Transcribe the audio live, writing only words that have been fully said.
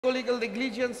medico-legal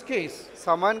negligence case,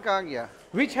 सामान कहाँ गया?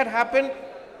 which had happened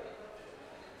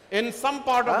in some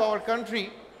part of our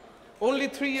country only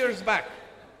 3 years back.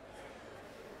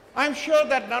 I'm sure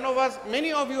that none of us,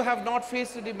 many of you have not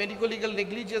faced any medico-legal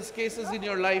negligence cases in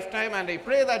your lifetime, and I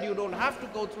pray that you don't have to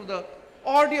go through the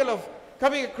ordeal of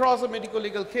coming across a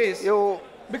medico-legal case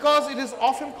because it is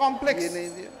often complex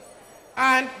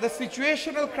and the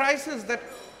situational crisis that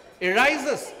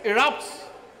erupts,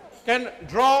 can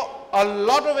draw a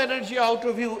lot of energy out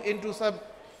of you into some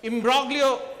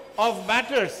imbroglio of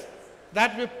matters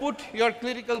that will put your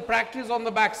clinical practice on the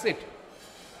back seat.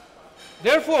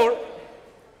 Therefore,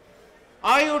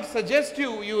 I would suggest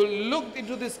you look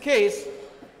into this case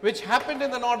which happened in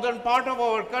the northern part of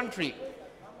our country,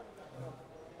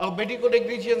 a medico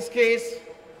negligence case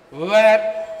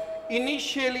where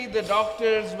initially the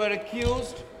doctors were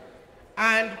accused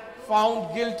and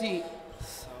found guilty,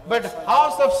 but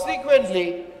how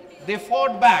subsequently they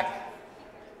fought back,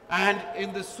 and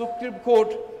in the Supreme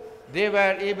Court they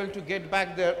were able to get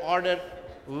back their order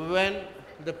when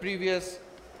the previous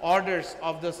orders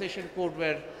of the session court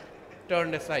were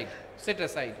turned aside, set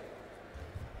aside.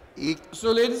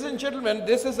 So ladies and gentlemen,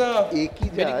 this is a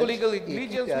medico legal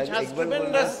negligence which has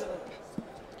tremendous,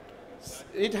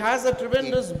 it has a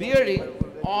tremendous bearing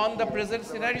on the present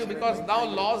scenario, because now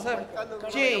laws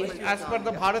have changed as per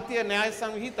the Bharatiya Nyaya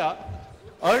Samhita.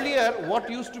 Earlier, what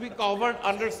used to be covered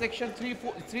under section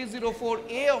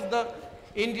 304A of the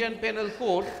Indian Penal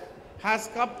Code has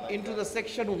come into the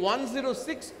section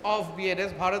 106 of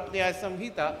BNS, Bharat Nyaya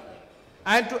Samhita,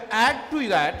 and to add to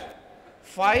that,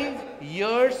 5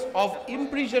 years of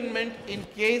imprisonment in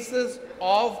cases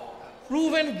of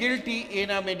proven guilty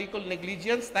in a medical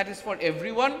negligence. That is for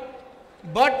everyone,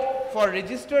 but for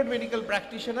registered medical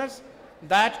practitioners,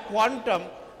 that quantum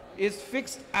is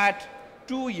fixed at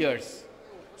 2 years.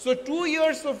 So 2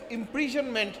 years of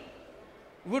imprisonment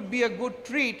would be a good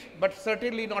treat, but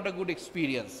certainly not a good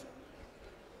experience.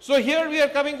 So here we are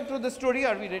coming to the story.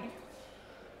 Are we ready?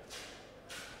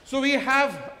 So we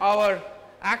have our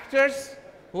actors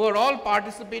who are all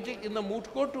participating in the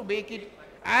moot court to make it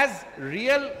as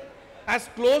real, as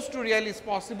close to real as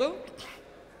possible.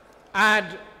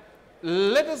 And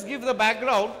let us give the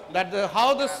background that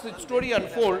how the story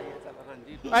unfolds.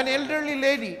 An elderly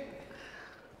lady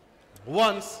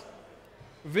once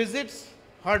visits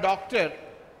her doctor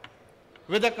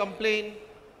with a complaint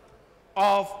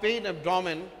of pain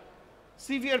abdomen,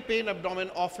 severe pain abdomen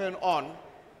off and on,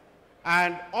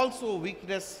 and also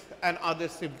weakness and other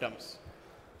symptoms.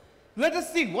 Let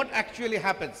us see what actually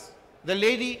happens. The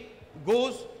lady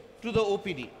goes to the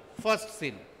OPD, first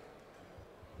scene.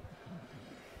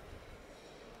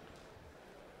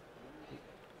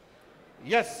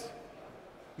 Yes,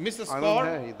 Mrs.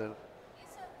 Kaur.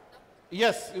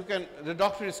 Yes, you can, the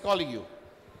doctor is calling you.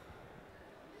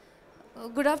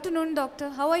 Good afternoon, doctor.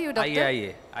 How are you, doctor?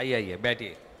 आइए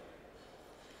बैठिए.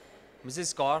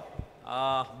 Mrs. Kaur,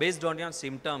 based on your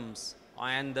symptoms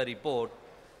and the report,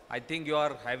 I think you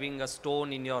are having a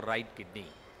stone in your right kidney.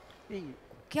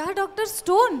 Kya, doctor?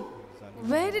 Stone?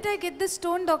 Where did I get this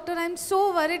stone, doctor? I'm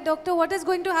so worried, doctor. What is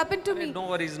going to happen to me? No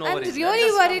worries, no I'm worries.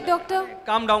 really worried, doctor.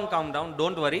 Calm down,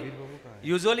 don't worry.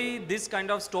 Usually this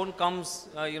kind of stone comes,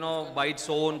 by its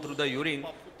own through the urine.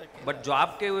 But जो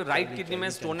आपके right kidney में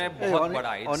stone है बहुत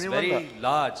बड़ा है. It's very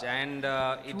large and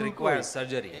it requires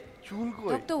surgery.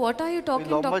 Doctor, what are you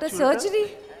talking, doctor?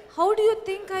 Surgery? How do you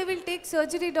think I will take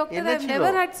surgery, doctor? I've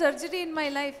never had surgery in my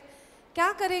life.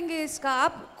 क्या करेंगे इसका?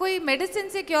 आप कोई medicine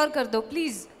से cure कर दो,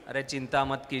 please. अरे चिंता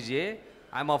मत कीजिए.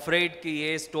 I'm afraid कि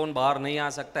ये stone बाहर नहीं आ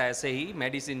सकता ऐसे ही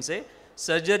medicine से.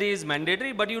 Surgery is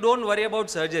mandatory, but you don't worry about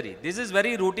surgery. This is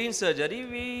very routine surgery.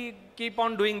 We keep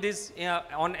on doing this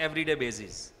on everyday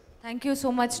basis. Thank you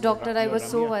so much, doctor. I was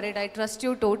so worried. I trust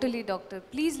you totally, doctor.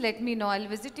 Please let me know. I'll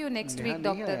visit you next week,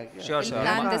 doctor. Sure.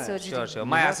 Plan the surgery. Sure.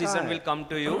 My assistant will come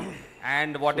to you,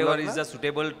 and whatever is the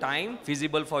suitable time,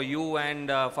 feasible for you and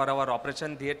for our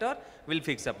operation theatre, we'll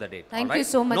fix up the date. Thank you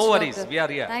so much, No worries. doctor. We are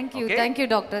here. Thank you. Okay? Thank you,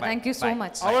 doctor. Bye. Thank you so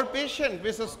much. Our patient,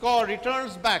 Mrs. Kaur,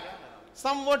 returns back,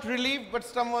 somewhat relieved but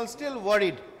somewhat still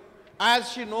worried,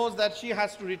 as she knows that she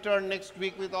has to return next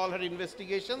week with all her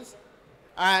investigations.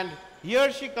 And here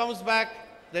she comes back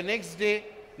the next day,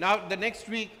 now the next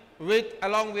week,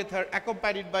 along with her,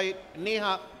 accompanied by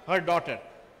Neha, her daughter.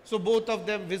 So both of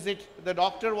them visit the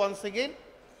doctor once again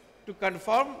to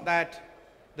confirm that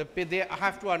they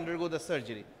have to undergo the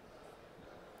surgery.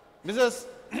 Mrs.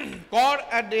 Kaur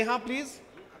and Neha, please.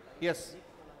 Yes.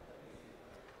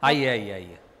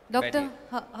 आइए. Doctor,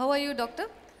 how are you, doctor?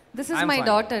 This is I'm my fine.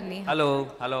 daughter, Neha.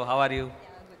 Hello, how are you?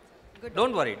 Good.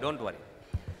 Don't worry.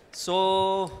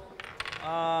 So,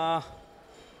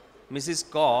 Mrs.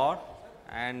 Kaur,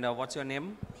 and what's your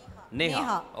name? Neha.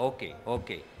 Neha. Okay,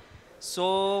 okay.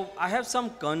 So I have some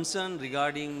concern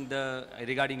regarding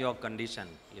your condition.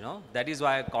 You know, that is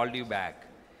why I called you back.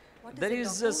 There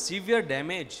is a severe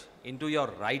damage into your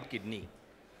right kidney.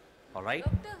 All right.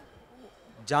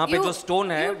 जहाँ पे जो stone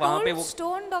है वहाँ पे वो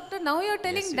stone, doctor. Now you're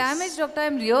telling Yes, yes. damage, doctor.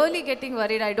 I'm really getting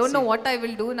worried. I don't know what I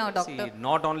will do now, doctor. See,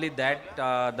 not only that,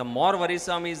 the more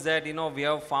worrisome is that, you know, we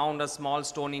have found a small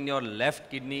stone in your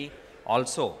left kidney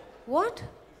also. What?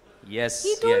 Yes,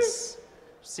 He told- yes.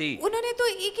 See, उन्होंने तो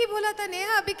एक ही बोला था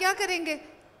नेहा अभी क्या करेंगे?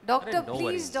 Doctor, no please,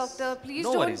 worries. doctor, please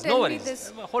no don't worries, tell no me worries.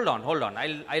 this. Hold on.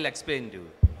 I'll explain to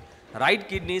you. Right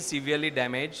kidney is severely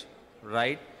damaged,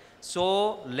 right?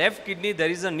 So left kidney, there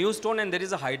is a new stone and there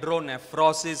is a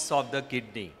hydronephrosis of the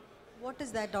kidney. What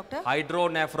is that, doctor?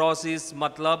 Hydronephrosis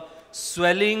मतलब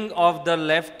swelling of the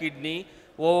left kidney,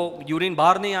 वो urine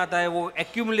बाहर नहीं आता है, वो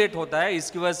accumulate होता है,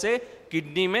 इसकी वजह से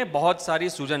किडनी में बहुत सारी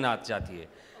सूजन आ जाती है.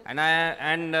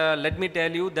 And let me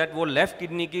tell you that वो left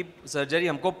kidney की सर्जरी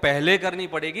हमको पहले करनी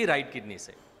पड़ेगी right kidney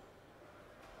से.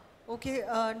 Okay,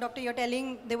 doctor, you're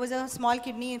telling there was a small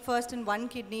kidney first in one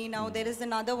kidney. Now there is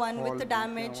another one with the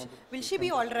damage. Will she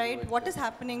be all right? What is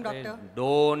happening, doctor?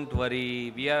 Don't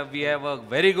worry. We have a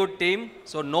very good team,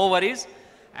 so no worries.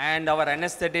 And our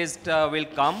anesthetist will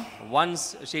come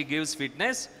once she gives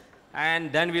fitness,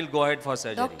 and then we'll go ahead for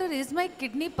surgery. Doctor, is my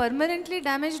kidney permanently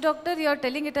damaged, doctor? You're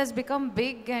telling it has become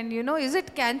big and you know, is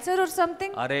it cancer or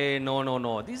something? Arey,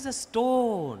 no. This is a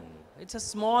stone. It's a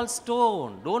small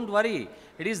stone. Don't worry.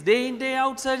 It is day in, day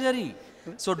out surgery.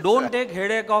 So don't take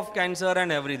headache of cancer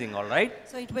and everything, all right?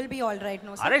 So it will be all right,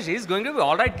 no sir? अरे she is going to be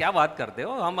all right. क्या बात करते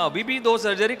हो? हम अभी भी 2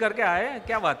 surgery करके आए हैं.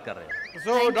 क्या बात कर रहे हैं?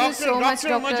 So, Thank you so much,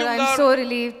 doctor. I'm Majumdar, so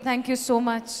relieved. Thank you so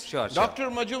much. Sure. Dr.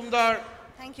 Majumdar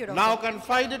Thank you, doctor. now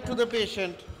confided to the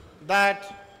patient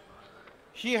that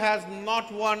she has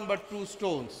not 1 but 2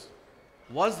 stones.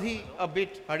 Was he a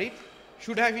bit hurried?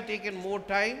 Should have he taken more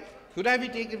time? Should have he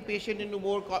taken patient into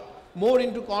more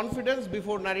into confidence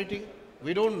before narrating?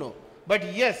 We don't know.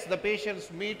 But yes, the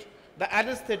patients meet the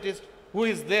anesthetist who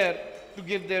is there to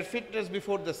give their fitness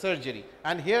before the surgery.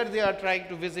 And here they are trying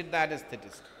to visit the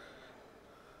anesthetist.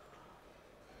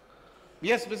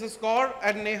 Yes, Mrs. Kaur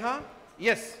and Neha.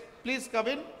 Yes, please come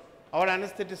in. Our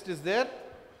anesthetist is there.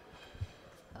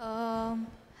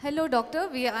 Hello, doctor.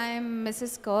 I am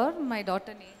Mrs. Kaur, my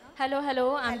daughter Neha. Hello,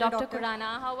 I'm Hello, Dr. doctor.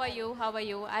 Kurana. How are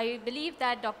you? I believe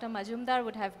that Dr. Majumdar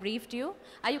would have briefed you.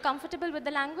 Are you comfortable with the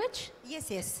language?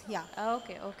 Yes, yeah.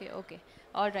 Okay.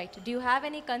 All right. Do you have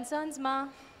any concerns, ma?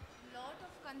 Lot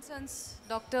of concerns,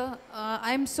 doctor.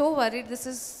 I'm so worried. This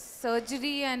is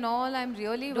surgery and all. I'm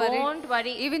really worried. Don't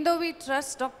worry. Even though we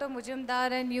trust Dr.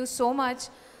 Majumdar and you so much,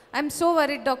 I'm so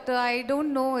worried, doctor. I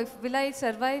don't know will I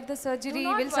survive the surgery?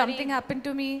 not Will worry. something happen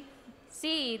to me?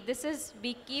 See,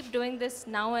 we keep doing this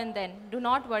now and then. Do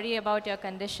not worry about your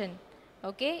condition.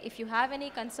 Okay? If you have any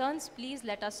concerns, please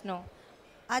let us know.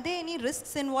 Are there any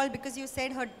risks involved because you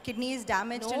said her kidney is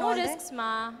damaged and No all risks,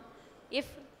 ma. If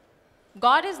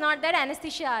God is not there,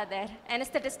 anesthesia are there.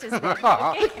 Anesthetist is there.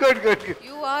 Okay? Good.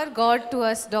 You are God to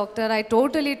us, doctor. I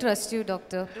totally trust you,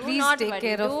 doctor. Do Please not take worry.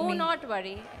 care of me. Do not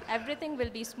worry. Everything will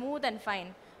be smooth and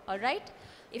fine. All right?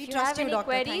 If We you trust have you, any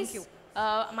doctor. Thank queries, you.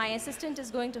 my assistant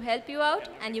is going to help you out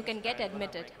and you can get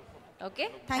admitted. Okay?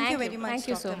 Thank you very much, Thank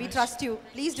you doctor. so We much. trust you.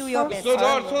 Please do your best.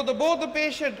 Both the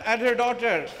patient and her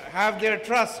daughter have their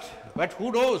trust. But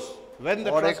who knows when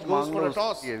the trust goes for a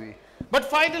toss. But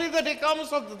finally the day comes,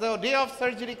 the day of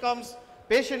surgery comes,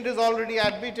 patient is already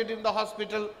admitted in the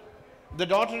hospital, the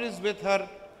daughter is with her,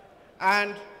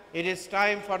 and it is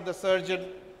time for the surgeon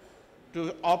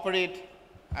to operate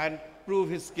and prove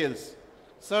his skills.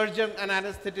 Surgeon and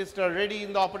anesthetist are ready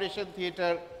in the operation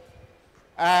theater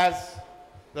as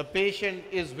the patient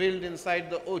is wheeled inside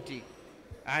the OT.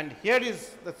 And here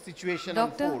is the situation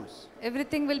Doctor, unfolds.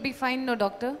 everything will be fine, no,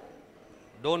 doctor?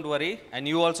 Don't worry, and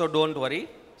you also don't worry.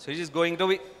 So it is going to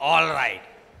be all right.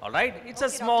 All right? It's a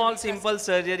small, simple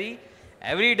surgery.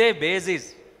 Everyday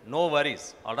basis. No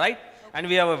worries. All right? And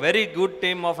we have a very good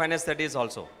team of anesthetists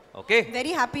also. Okay?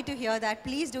 Very happy to hear that.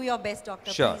 Please do your best,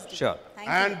 doctor. Sure, Please do. sure. Thank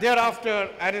you. And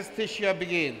thereafter, anesthesia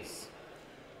begins.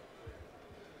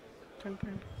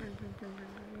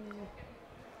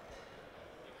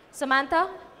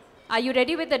 Samantha, are you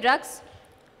ready with the drugs?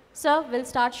 Sir, we'll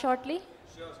start shortly.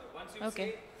 Sure, sir. Once you Okay.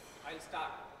 say, I'll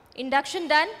start. Induction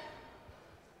done.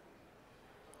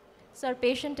 Sir,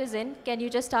 patient is in. Can you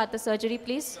just start the surgery,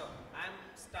 please? Sir, I'm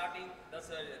starting the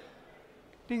surgery.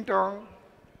 Ding dong.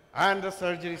 And the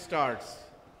surgery starts.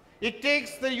 It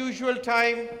takes the usual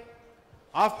time,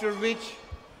 after which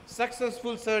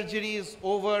successful surgery is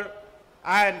over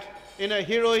and in a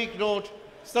heroic note,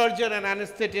 surgeon and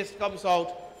anesthetist comes out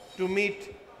to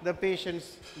meet the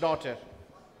patient's daughter.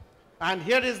 And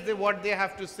here is what they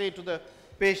have to say to the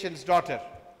patient's daughter.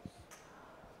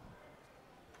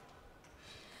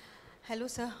 Hello,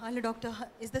 sir. Hello, doctor.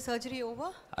 Is the surgery over?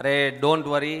 Arey, don't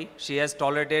worry. She has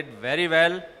tolerated very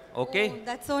well. Okay. Oh,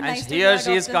 that's so and nice to here hear,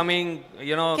 she is doctor. coming,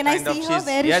 you know, Can I kind of. see her? She's,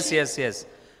 Where is yes, she? yes, yes.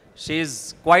 She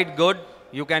is quite good.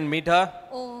 You can meet her.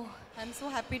 Oh, I'm so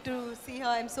happy to see her.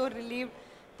 I'm so relieved.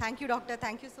 Thank you, doctor.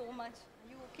 Thank you so much. Are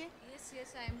you okay? Yes,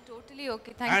 yes, I am totally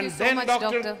okay. Thank And you so then much,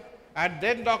 doctor, doctor. And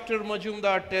then Dr.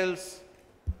 Majumdar tells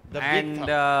the big And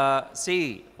thumb.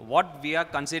 see, what we are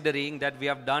considering that we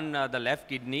have done the left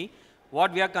kidney,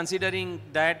 what we are considering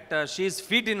that she is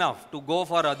fit enough to go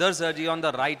for other surgery on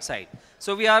the right side.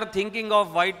 So we are thinking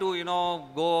of why to, you know,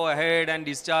 go ahead and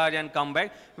discharge and come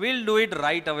back. We'll do it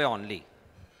right away only.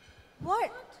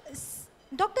 What?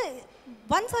 Doctor,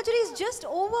 one surgery is just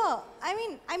over. I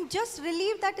mean, I'm just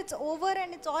relieved that it's over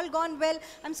and it's all gone well.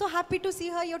 I'm so happy to see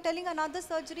her. You're telling another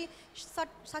surgery,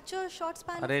 such a short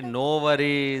span of Arey, time. no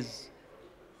worries.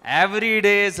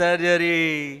 Everyday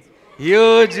surgery.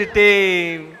 Huge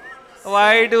team.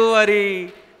 Why do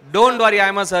worry? Don't worry,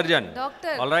 I'm a surgeon.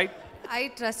 Doctor. All right? I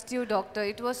trust you, doctor.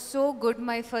 It was so good,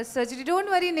 my first surgery. Don't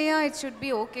worry, Neha, it should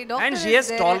be okay. Doctor And she is has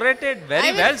there. tolerated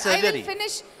very well surgery.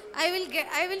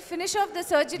 I will finish off the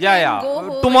surgery Yeah, and yeah. go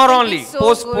home. Tomorrow It will be only. so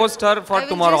Post good. her for I will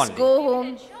tomorrow just only. go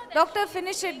home. Doctor,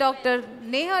 finish it, doctor.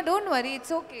 Neha, don't worry.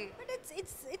 It's okay. But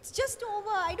it's just over.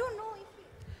 I don't know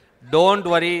if... Don't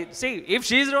worry. See, if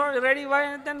she is ready,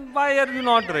 then why are you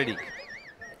not ready?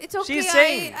 It's okay. She's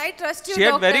saying I trust you, she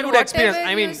had doctor. very good experience. Whatever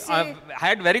I you mean, say. I've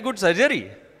had very good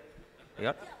surgery.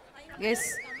 Yeah.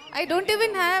 Yes. I don't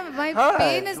even have, my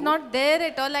pain is not there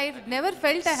at all. I never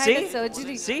felt I had a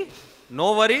surgery. See,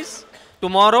 no worries.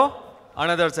 Tomorrow,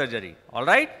 another surgery. All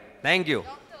right? Thank you.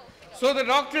 So the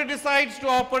doctor decides to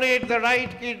operate the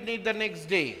right kidney the next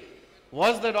day.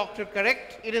 Was the doctor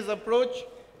correct in his approach,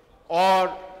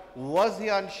 or was he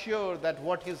unsure that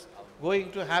what is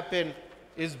going to happen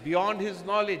is beyond his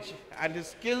knowledge and his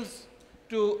skills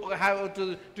to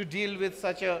deal with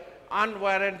such a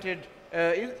unwarranted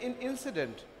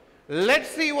incident? Let's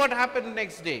see what happened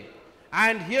next day.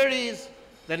 And here is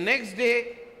the next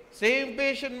day, same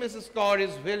patient, Mrs. Kaur,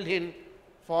 is wheeled in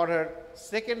for her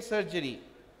second surgery,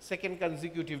 second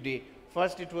consecutive day.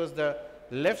 First it was the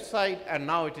left side and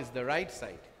now it is the right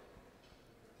side.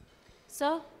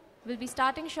 Sir, we'll be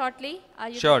starting shortly. Are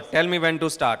you Sure. guys- Tell me when to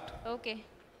start. Okay.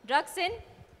 Drugs in.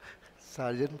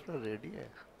 Sergeant for ready hai.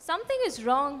 Something is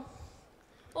wrong.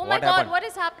 Oh my What God, happened? what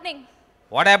is happening?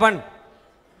 What happened?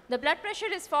 The blood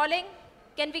pressure is falling.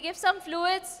 Can we give some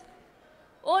fluids?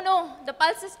 Oh no, the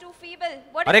pulse is too feeble.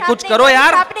 What is अरे happening? कुछ करो What is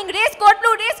यार। happening? Raise code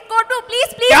blue,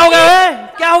 please, please. क्या हो गया please. है?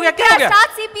 क्या हो गया? क्या हो गया? Start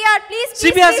CPR, please, please,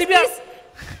 CPR, please, CPR. please.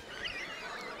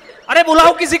 अरे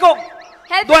बुलाओ किसी को.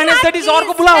 Helping दो hand, anesthetists और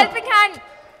को please. बुलाओ. Helping hand.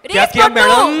 क्या Raise किया code blue.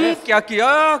 मैडम? क्या किया?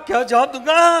 क्या जवाब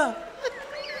दूंगा?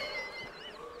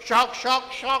 Shock, shock,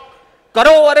 shock.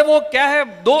 करो. अरे वो क्या है?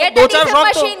 दो Get the चार defib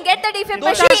शॉट तो. machine, get the defib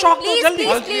दो चार machine. शॉट तो Please, जल्दी.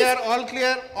 please, All please. clear, all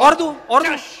clear. और दो. और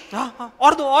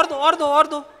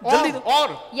दो. जल्दी दो. Or.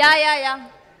 Yeah.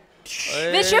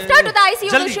 We'll shift her to the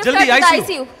ICU. We'll shift her जल्दी to the ICU.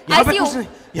 ICU. यहाँ पे कुछ नहीं.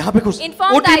 यहाँ पे कुछ.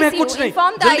 Inform the OT में ICU. कुछ नहीं.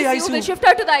 Inform the जल्दी ICU. We'll ICU. shift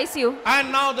her to the ICU.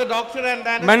 And now the doctor and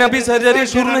the मैंने अभी surgery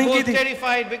surgeon शुरू are नहीं की both थी.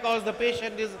 terrified because the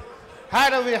patient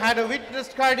had a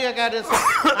witnessed cardiac arrest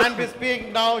and is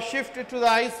being now shifted to the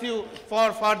ICU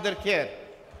for further care.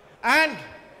 And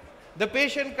the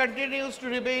patient continues to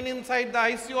remain inside the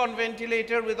ICU on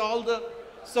ventilator with all the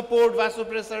support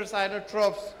vasopressors,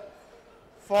 inotropes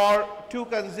for 2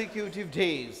 consecutive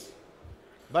days.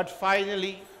 But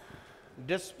finally,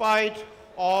 despite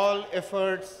all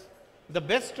efforts, the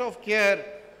best of care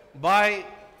by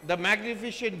the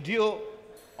magnificent duo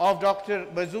of Dr.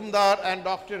 Majumdar and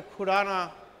Dr.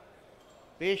 Khurana,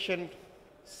 patient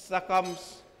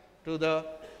succumbs to the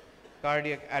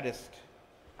cardiac arrest.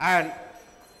 And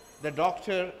the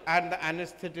doctor and the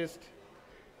anesthetist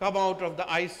come out of the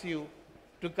ICU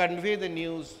to convey the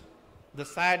news, the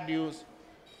sad news,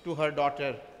 to her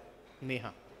daughter,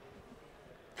 Neha.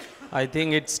 I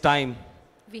think it's time.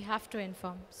 We have to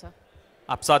inform, sir.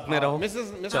 आप साथ में रहो.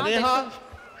 Mrs. हाँ, Neha,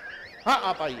 हाँ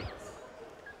आप आइए.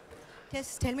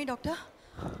 Yes, tell me, doctor.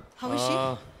 How is she?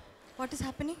 What is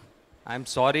happening? I'm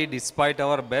sorry, despite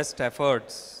our best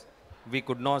efforts, we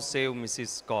could not save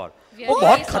Mrs. Kaur. We वो are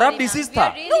बहुत really खराब sorry, disease ma'am. We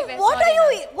are था. really No, very what sorry, are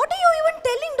ma'am. you even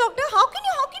telling, doctor? How can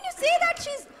you say that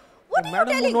she's... What are you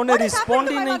Madam, telling? उन्होंने What has happened respond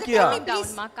to he my नहीं mother? किया. Tell me, Calm down,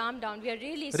 please. ma. Calm down. We are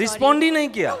really sorry. Respond ही नहीं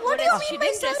किया. What do you She mean by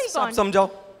didn't sorry? respond. समझाओ.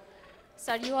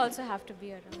 Sir, you also have to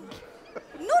be around.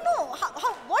 No.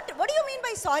 What do you mean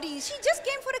by sorry? She just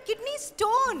came for a kidney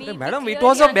stone. Madam, it clearly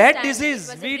was a bad understand. disease.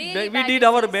 It was a We really we bad did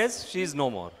our disease. best. She's no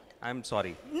more. I'm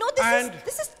sorry. No,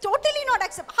 this is totally not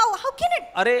acceptable. How can it?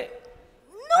 Arey,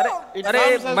 No. It Arey,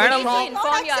 comes as a madam. shock.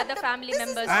 Inform your other acceptable. family This is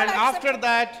members. not And after acceptable.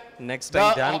 that, Next the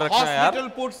time, ध्यान रखना यार. hospital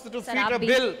puts to Sir, feet a आप भी-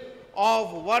 bill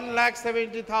of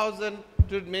 1,70,000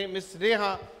 to Ms.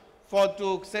 Neha to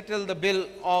settle the bill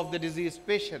of the deceased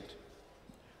patient.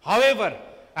 However,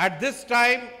 at this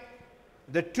time,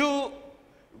 the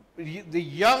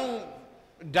young,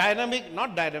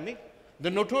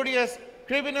 the notorious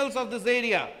criminals of this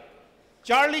area,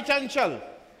 Charlie Chanchal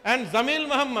and Zamil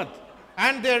Muhammad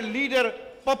and their leader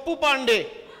Pappu Pandey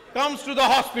comes to the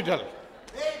hospital.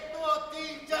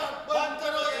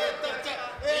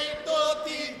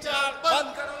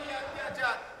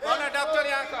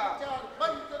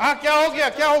 हाँ क्या हो गया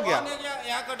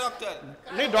यहाँ का doctor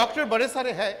नहीं doctor बड़े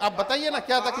सारे हैं आप बताइए ना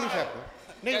क्या तकलीफ है आपको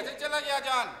नहीं कैसे चला गया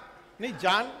जान नहीं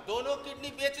जान दोनों किडनी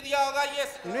बेच दिया होगा ये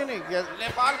नहीं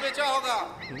नेपाल बेचा होगा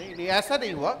नहीं ऐसा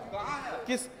नहीं हुआ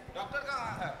किस डॉक्टर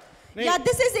कहाँ है Yeah,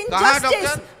 this is कहाँ injustice.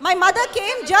 Doctor? My mother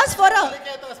came just for a,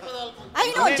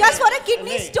 I know, just for a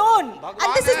kidney stone. And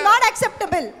this is not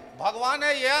acceptable. भगवान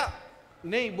है ये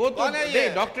नहीं वो तो कौन है ये?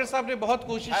 नहीं डॉक्टर साहब ने बहुत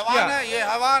कोशिश किया हैवान है ये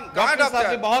हैवान कहाँ डॉक्टर साहब ने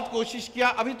डॉक्टर बहुत कोशिश किया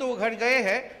अभी तो वो घर गए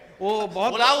हैं वो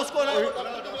बहुत बुलाओ उसको ना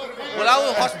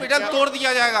बुलाओ हॉस्पिटल तोड़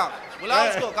दिया जाएगा बुलाओ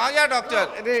उसको कहाँ गया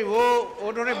डॉक्टर नहीं वो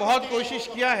उन्होंने बहुत कोशिश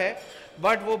किया है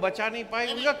बट वो बचा नहीं पाए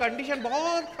उनका कंडीशन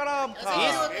बहुत खराब था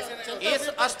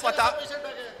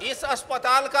इस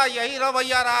अस्पताल का यही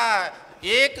रवैया रहा है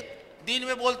एक दिन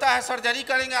में बोलता है सर्जरी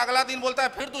करेंगे अगला दिन बोलता है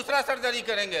फिर दूसरा सर्जरी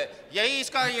करेंगे यही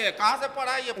इसका ये कहाँ से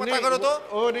पढ़ा है ये पता करो तो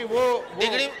वो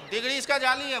डिग्री इसका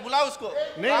जाली है बुलाओ उसको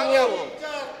नहीं कहाँ वो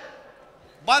गया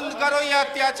बंद करो ये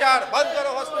अत्याचार बंद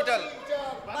करो हॉस्पिटल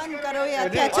बंद करो ये ऐसा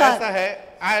अत्याचार. है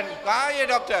एंड कहाँ है ये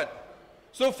doctor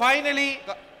so finally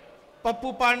Pappu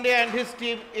Pandey and his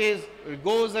team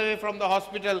goes away from the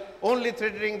hospital only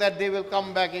threatening that they will come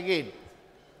back again.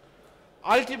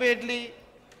 Ultimately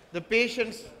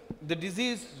the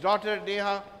deceased daughter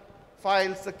Neha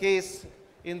files a case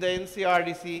in the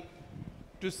NCRDC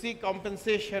to seek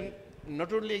compensation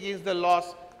not only against the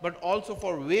loss but also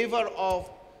for waiver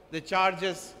of the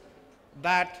charges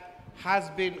that has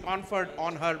been conferred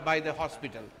on her by the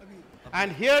hospital.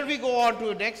 And here we go on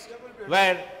to next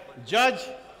where judge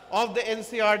of the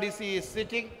NCRDC is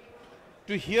sitting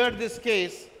to hear this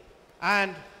case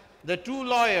and the two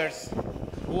lawyers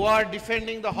who are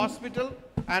defending the hospital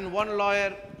and one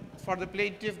lawyer for the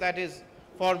plaintiff that is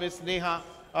for Ms. Neha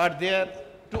are there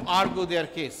to argue their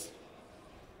case.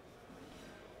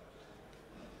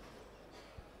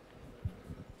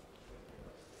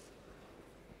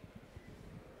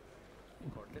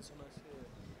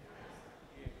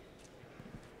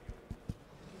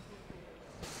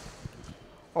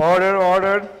 Order,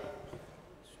 order.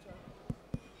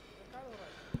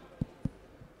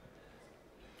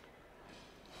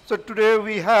 So today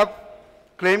we have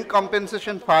claim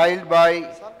compensation filed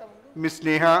by Ms.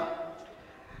 Neha.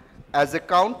 As a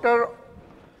counter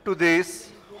to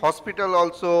this, hospital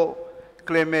also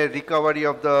claim a recovery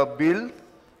of the bill.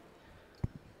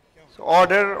 So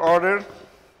order, order.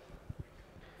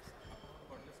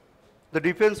 The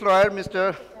defense lawyer,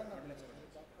 Mr.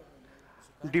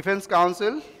 Defense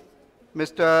Counsel,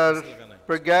 Mr.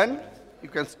 Pragan, you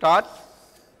can start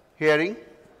hearing.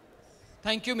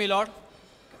 Thank you, my lord.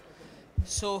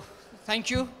 So,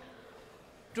 thank you.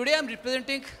 Today I am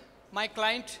representing my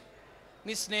client,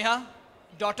 Ms. Neha,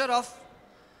 daughter of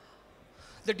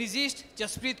the deceased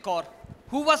Jaspreet Kaur,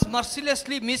 who was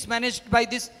mercilessly mismanaged by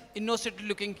this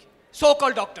innocent-looking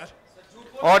so-called doctor.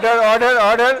 Order, order,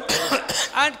 order.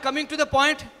 And coming to the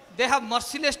point, they have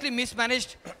mercilessly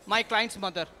mismanaged my client's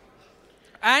mother.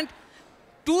 And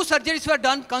 2 surgeries were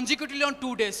done consecutively on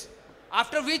 2 days,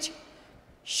 after which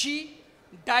she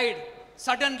died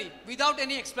suddenly without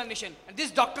any explanation. And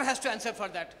this doctor has to answer for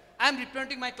that. I am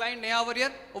representing my client Neha over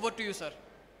here. Over to you, sir.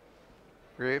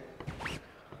 Great.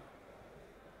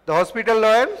 The hospital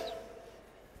lawyer,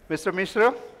 Mr.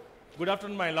 Mishra. Good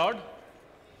afternoon, my lord.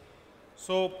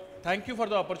 So, thank you for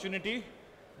the opportunity.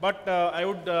 But I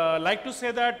would like to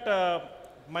say that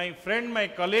my friend, my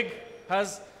colleague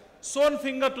has shown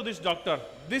finger to this doctor.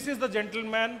 This is the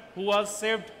gentleman who has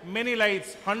saved many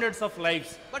lives, hundreds of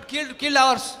lives. But killed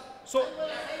ours. So,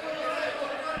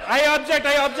 I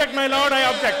object, my lord, I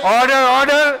object. Order,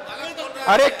 order.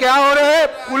 अरे क्या हो रहा है?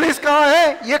 Police कहाँ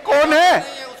है? ये कौन है?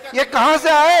 ये कहाँ से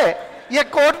आए? ये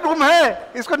कोर्ट रूम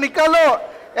है. इसको निकालो.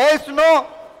 ए सुनो,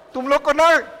 तुम लोग को ना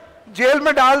जेल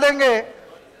में डाल देंगे.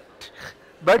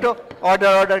 बैठो. Order,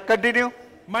 order. Continue.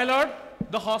 My lord,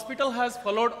 the hospital has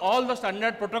followed all the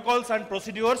standard protocols and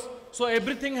procedures, so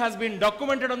everything has been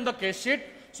documented on the case sheet.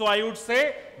 So I would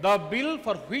say the bill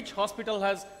for which hospital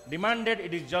has demanded,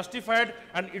 it is justified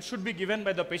and it should be given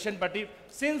by the patient party.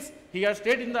 Since he has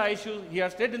stayed in the ICU, he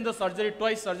has stayed in the surgery,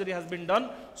 twice surgery has been done.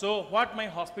 So what my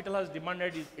hospital has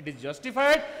demanded is, it is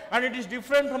justified and it is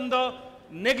different from the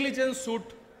negligence suit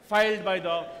filed by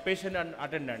the patient and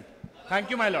attendant. Thank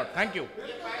you, my lord. Thank you.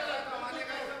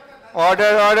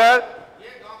 Order, order.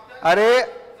 अरे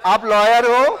आप lawyer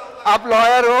हो, आप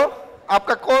lawyer हो,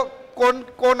 आपका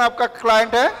कौन आपका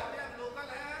client है?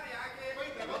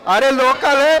 अरे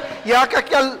लोकल है, यहाँ का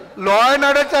क्या लॉ एंड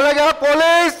ऑर्डर चलेगा?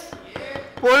 पुलिस,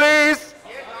 पुलिस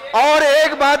और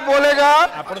एक बात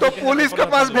बोलेगा तो पुलिस के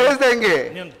पास भेज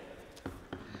देंगे.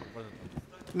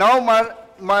 Now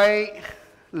my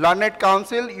learned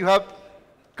counsel, you have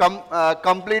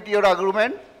complete your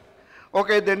argument.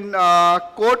 Okay, then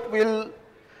court will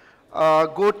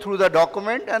go through the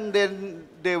document and then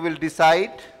they will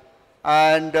decide.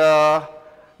 And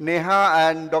Neha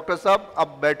and Dr. Sab,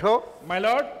 ab baitho. My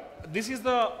lord, this is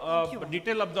the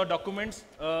detail of the documents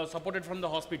supported from the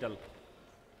hospital,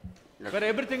 where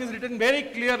everything is written very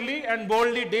clearly and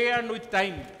boldly, day and with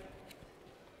time.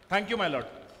 Thank you, my lord.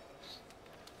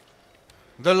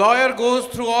 The lawyer goes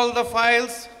through all the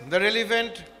files, the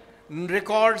relevant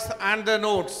records and the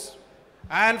notes,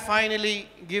 and finally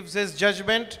gives his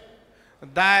judgment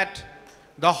that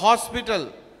the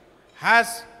hospital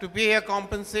has to pay a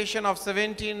compensation of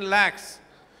 17 lakhs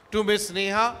to Ms.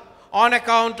 Neha on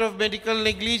account of medical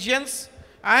negligence,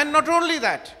 and not only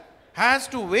that, has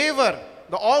to waiver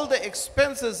all the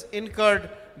expenses incurred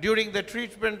during the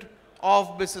treatment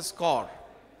of Mrs. Kaur.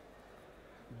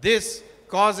 This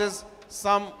causes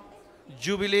some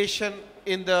jubilation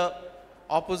in the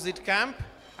opposite camp,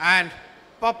 and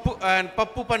Pappu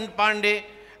Pandey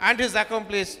and his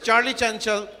accomplice Charlie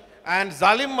Chanchal and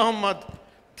Zalim Muhammad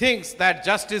thinks that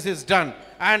justice is done,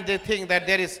 and they think that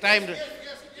there is time to...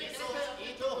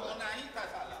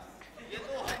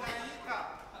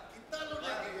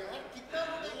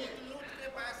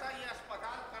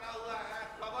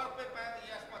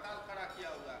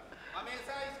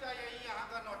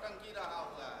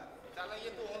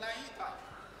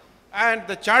 And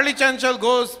the Charlie Chanchal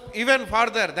goes even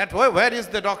further, that where is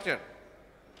the doctor?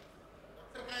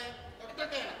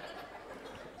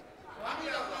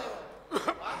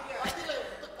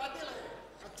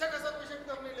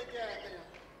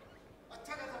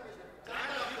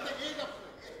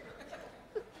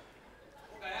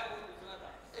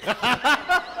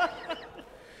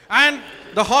 And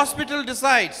the hospital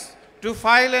decides to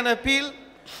file an appeal,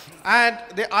 and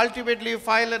they ultimately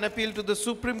file an appeal to the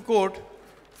Supreme Court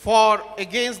for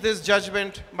against this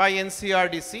judgment by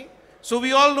NCRDC. So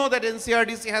we all know that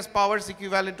NCRDC has powers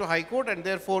equivalent to High Court, and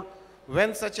therefore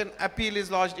when such an appeal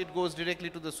is lodged, it goes directly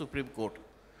to the Supreme Court.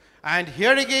 And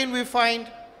here again we find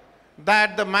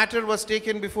that the matter was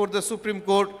taken before the Supreme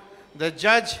Court. The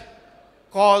judge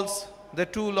calls the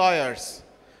two lawyers,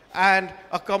 and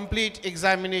a complete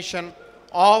examination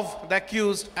of the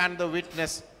accused and the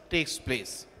witness takes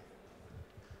place.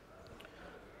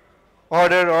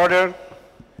 Order, order.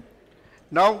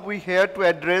 Now we here to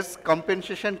address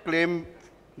compensation claim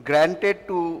granted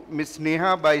to Ms.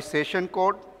 Neha by Session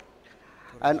Court,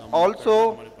 and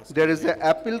also there is an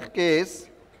appeal case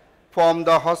from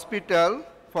the hospital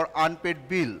for unpaid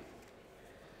bill.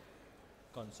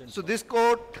 So this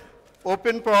court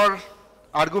open for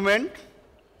argument.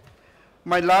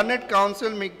 My learned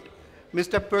counsel,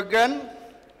 Mr. Puggan,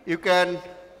 you can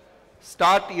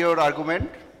start your argument.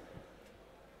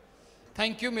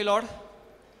 Thank you, my lord.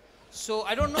 So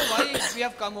I don't know why we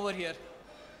have come over here.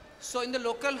 So in the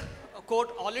local court,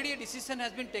 already a decision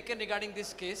has been taken regarding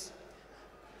this case,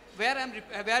 where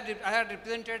I had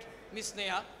represented Ms.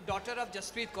 Neha, daughter of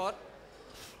Jaspreet Kaur,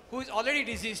 who is already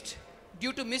deceased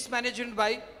due to mismanagement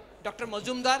by Dr.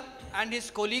 Mazumdar and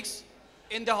his colleagues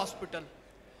in the hospital.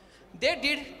 They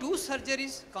did 2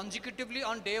 surgeries consecutively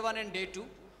on day 1 and day 2.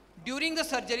 During the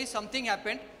surgery, something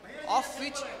happened, of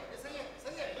which...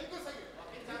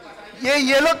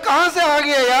 ये लोग कहाँ से आ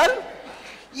गए यार?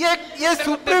 ये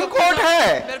supreme court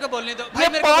है। मेरे को बोलने दो।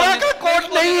 ये पारा का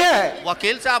कोर्ट नहीं है।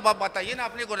 वकील साहब आप बताइए ना,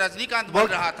 अपने को रजनीकांत बोल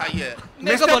रहा था ये।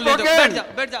 Mr. Puggan,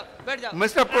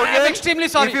 Mr. Puggan, I'm extremely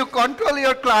sorry. If you control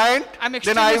your client,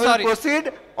 then I will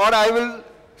proceed or I will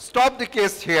stop the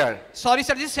case here. Sorry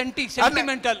sir, this is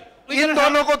sentimental. इन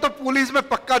दोनों को तो पुलिस में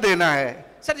पक्का देना है।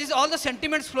 Sir, this is all the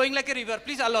sentiments flowing like a river.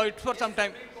 Please allow it for some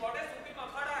time.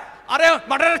 अरे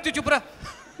murder तू चुप रह।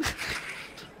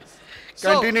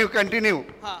 Continue.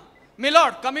 My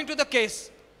lord, coming to the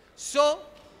case. So,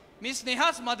 Ms.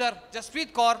 Neha's mother,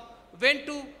 Jaspreet Kaur, went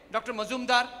to Dr.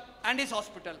 Mazumdar and his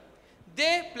hospital.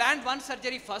 They planned one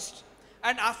surgery first,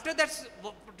 and after that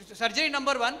surgery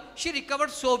number 1, she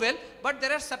recovered so well, but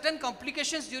there are certain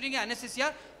complications during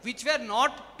anesthesia which were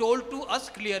not told to us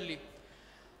clearly.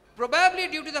 Probably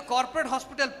due to the corporate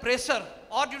hospital pressure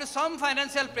or due to some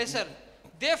financial pressure,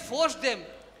 they forced them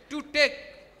to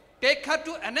take her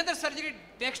to another surgery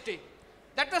next day.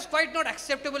 That was quite not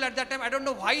acceptable at that time. I don't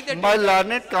know why they did My that.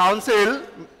 learned counsel.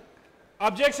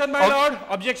 Objection, my lord.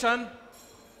 Objection.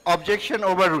 Objection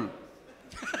overruled.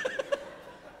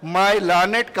 My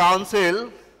learned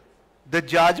counsel, the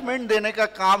judgment देने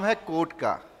का काम है court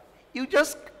का. You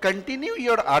just continue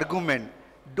your argument.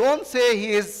 Don't say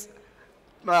he is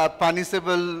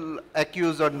punishable,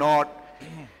 accused or not.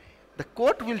 The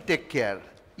court will take care.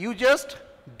 You just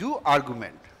do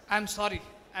argument. I'm sorry,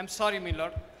 my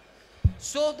lord.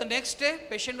 So the next day,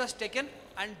 patient was taken,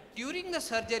 and during the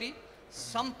surgery,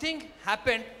 something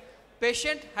happened.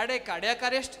 Patient had a cardiac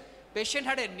arrest, patient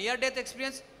had a near-death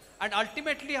experience, and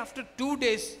ultimately after 2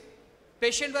 days,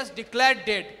 patient was declared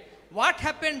dead. What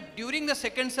happened during the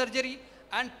second surgery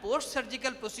and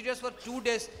post-surgical procedures for 2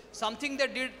 days, something they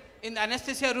did in the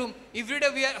anesthesia room, every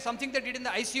day something they did in the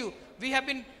ICU, we have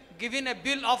been given a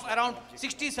bill of around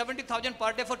 60,000-70,000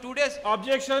 per day for 2 days.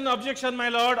 Objection, objection, my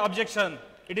lord, objection.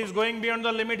 It is going beyond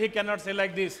the limit. He cannot say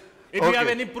like this. If you have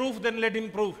any proof, then let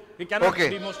him prove. He cannot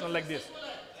be emotional like this.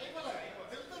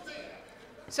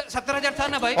 17,000 था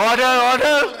ना भाई?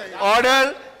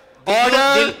 Order.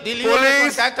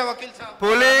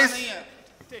 Police.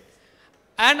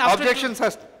 And after objections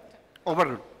has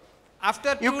overruled.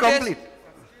 After you 2 complete. days,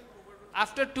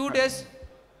 after 2 days,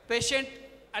 patient,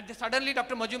 and suddenly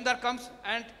Dr. Majumdar comes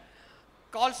and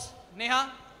calls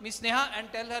Miss Neha, and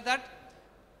tell her that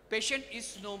patient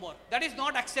is no more. That is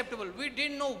not acceptable. We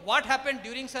didn't know what happened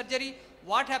during surgery,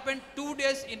 what happened 2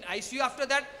 days in ICU after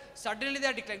that. Suddenly they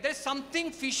are declaring. There is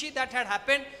something fishy that had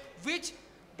happened, which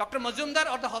Dr. Mazumdar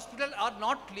or the hospital are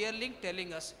not clearly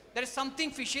telling us. There is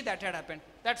something fishy that had happened.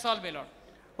 That's all, my lord.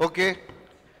 Okay.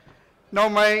 Now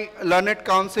my learned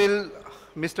counsel,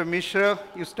 Mr. Mishra,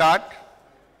 you start.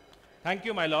 Thank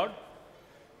you, my lord.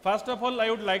 First of all, I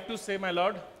would like to say, my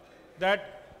lord,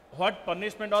 that what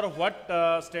punishment or what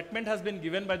statement has been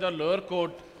given by the lower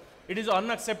court, it is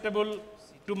unacceptable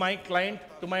to my client,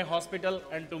 to my hospital,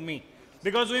 and to me.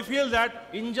 Because we feel that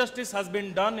injustice has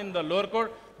been done in the lower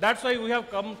court. That's why we have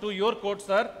come to your court,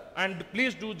 sir, and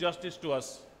please do justice to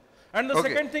us. And the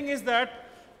second thing is that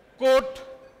court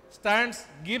stands,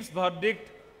 gives verdict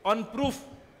on proof,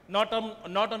 not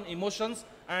on emotions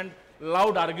and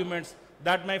loud arguments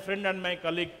that my friend and my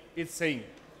colleague is saying.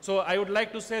 So I would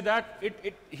like to say that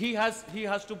he has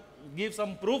to give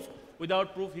some proof.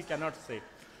 Without proof, he cannot say.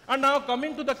 And now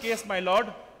coming to the case, my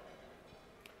lord,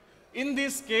 in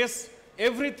this case,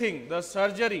 everything, the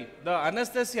surgery, the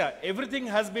anesthesia, everything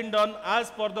has been done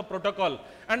as per the protocol.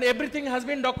 And everything has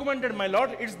been documented, my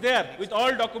lord. It's there with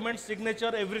all documents,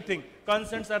 signature, everything.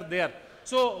 Consents are there.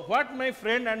 So what my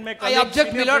friend and my colleague... I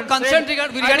object, my lord. Consent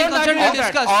regarding consent we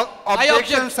discussed.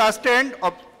 Objection sustained.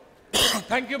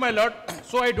 Thank you, my lord.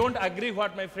 So I don't agree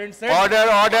what my friend said. Order.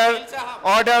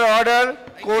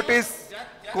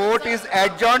 Court is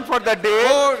adjourned for the day.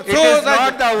 It is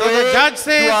not the way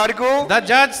to argue. The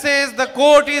judge says the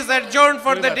court is adjourned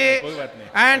for the day,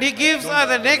 and he gives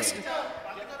the next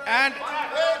and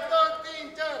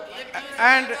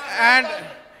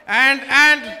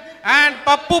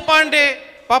Pappu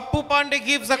Pandey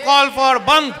gives a call for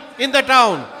Bandh in the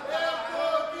town.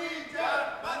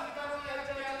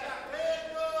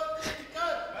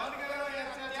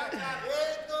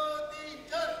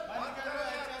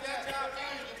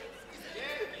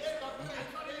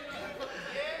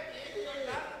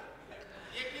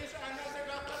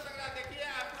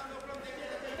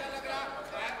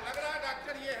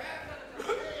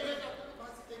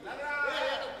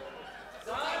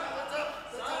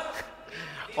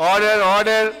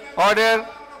 Order.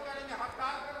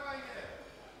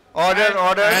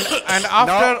 And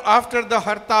after the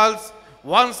hartals,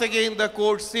 once again the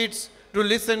court sits to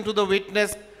listen to the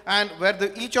witness, and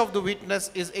where each of the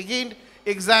witness is again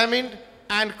examined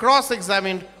and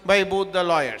cross-examined by both the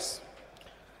lawyers.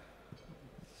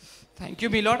 Thank you,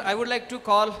 my lord. I would like to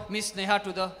call Miss Neha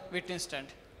to the witness stand.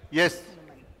 Yes,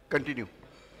 continue.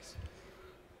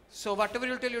 So whatever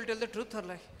you'll tell the truth or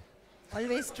lie?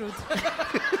 Always truth.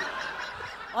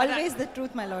 Always the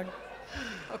truth, my lord.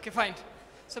 Okay, fine.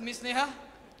 So Miss Neha,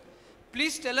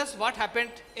 please tell us what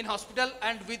happened in hospital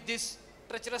and with this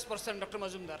treacherous person, Dr.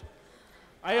 Mazumdar.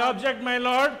 I object, my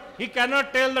lord. He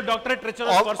cannot tell the doctor a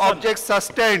treacherous person. Object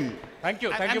sustained. Thank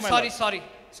you, I'm my lord. sorry,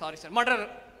 sir. Murder.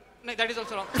 No, that is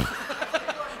also wrong.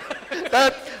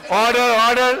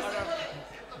 Order.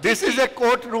 This is a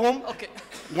courtroom. Okay.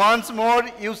 Once more,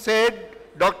 you said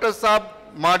Dr. Saab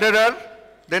murderer,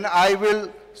 then I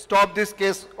will stop this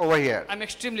case over here. I'm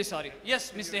extremely sorry.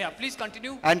 Yes, Ms. Neha, please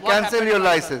continue. And What cancel happened your to my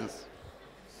license.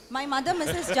 My mother,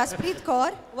 Mrs. Jasprit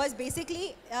Kaur, was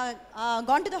basically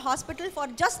gone to the hospital for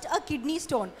just a kidney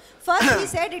stone. First he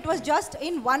said it was just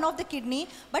in one of the kidney,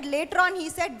 but later on he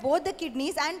said both the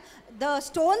kidneys and the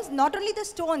stones, not only the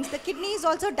stones, the kidney is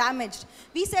also damaged.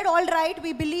 We said, all right,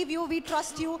 we believe you, we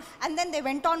trust you. And then they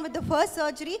went on with the first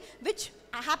surgery, which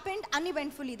happened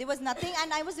uneventfully. There was nothing,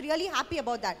 and I was really happy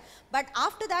about that. But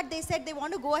after that, they said they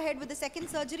want to go ahead with the second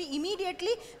surgery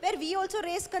immediately, where we also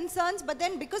raised concerns. But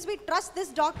then because we trust this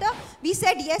doctor, we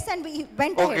said yes, and we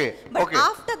went ahead. But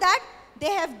after that,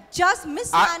 they have just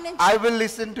mismanaged. I will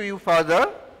listen to you further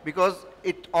because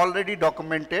it already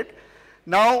documented.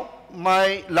 Now,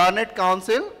 my learned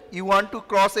counsel, you want to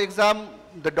cross-examine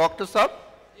the Dr. Saab?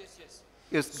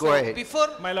 Yes, go ahead. Before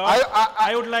my lord,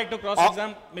 I would like to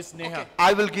cross-examine Ms. Neha. Okay.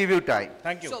 I will give you time.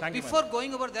 Thank you. So Thank you, before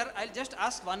going over there, I'll just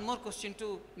ask one more question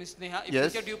to Ms. Neha, if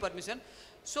Yes. you give permission.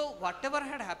 So whatever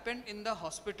had happened in the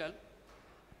hospital,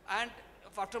 and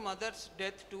after mother's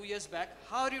death 2 years back,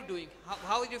 how are you doing?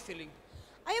 How are you feeling?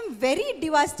 I am very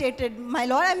devastated, my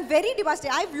lord. I am very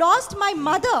devastated. I've lost my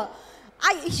mother.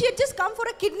 She had just come for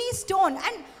a kidney stone,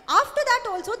 and after that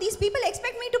also, these people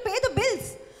expect me to pay the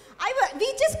bills. We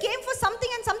just came for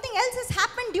something, and something else has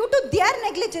happened due to their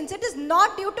negligence. It is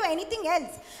not due to anything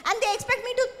else. And they expect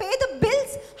me to pay the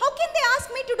bills. How can they ask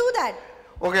me to do that?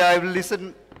 Okay, I will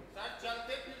listen.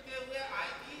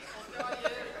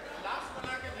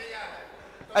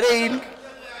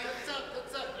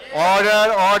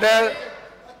 Order.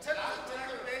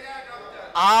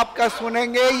 आपका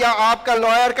सुनेंगे या आपका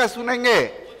lawyer का सुनेंगे?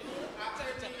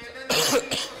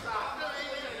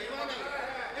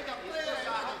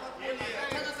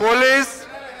 Police.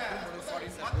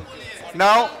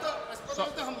 Now.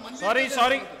 Sorry.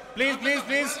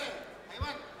 Please.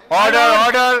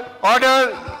 Order.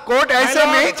 Court ऐसे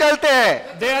नहीं चलते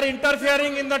हैं. They are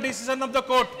interfering in the decision of the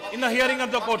court, in the hearing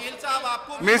of the court.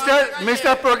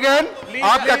 Mr. Progyan,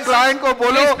 आपका client को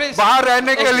बोलो बाहर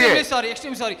रहने के लिए.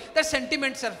 Extremely sorry. That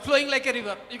sentiment, sir, flowing like a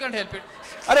river. You can't help it.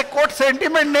 अरे court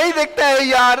sentiment नहीं देखता है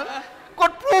यार.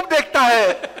 Court proof देखता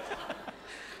है.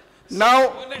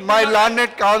 Now, my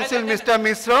learned counsel, Mr.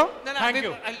 Mishra. Thank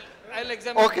you. I'll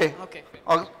examine. Okay.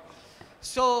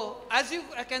 So, as you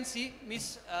can see,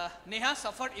 Ms. Neha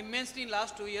suffered immensely in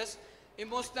last 2 years,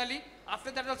 emotionally. After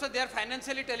that also, they are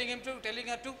financially telling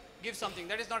her to give something.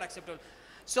 That is not acceptable.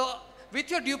 So,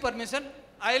 with your due permission,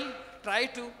 I'll try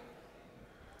to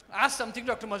ask something,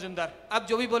 Dr. Majumdar. आप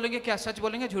जो भी बोलेंगे, क्या सच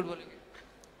बोलेंगे, झूठ बोलेंगे?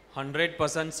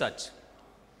 100% such.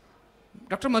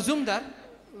 Dr. Majumdar,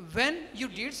 when you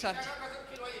did surgery.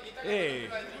 Hey.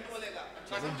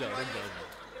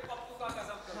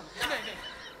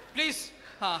 Please.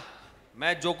 हाँ.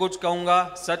 मैं जो कुछ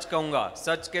कहूँगा सच कहूँगा,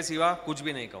 सच के सिवा कुछ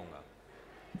भी नहीं कहूँगा.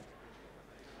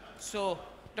 So,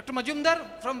 Dr.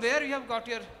 Majumdar, from where you have got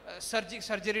your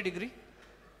surgery degree?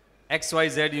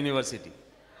 XYZ University.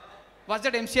 Was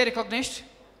that MCI recognized?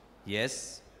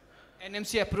 Yes. And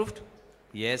MCI approved?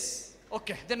 Yes.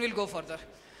 Okay, then we'll go further.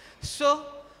 So,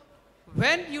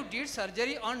 when you did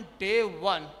surgery on day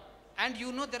 1, and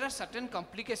you know there are certain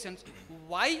complications,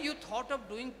 why you thought of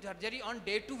doing surgery on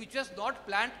day 2, which was not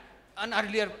planned an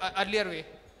earlier way?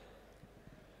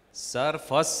 Sir,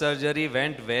 first surgery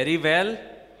went very well.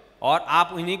 और आप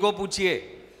उन्हीं को पूछिए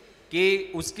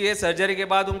कि उसके surgery के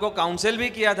बाद उनको काउंसिल भी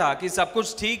किया था कि सब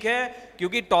कुछ ठीक है,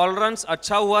 क्योंकि टॉलरेंस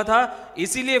अच्छा हुआ था.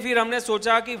 इसीलिए फिर हमने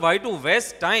सोचा कि वाई टू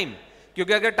वेस्ट टाइम,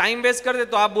 क्योंकि अगर टाइम वेस्ट कर दे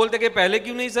तो आप बोलते कि पहले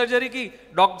क्यों नहीं सर्जरी की.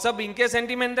 डॉक्टर सब इनके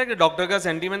सेंटीमेंट है कि डॉक्टर का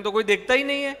सेंटीमेंट तो कोई देखता ही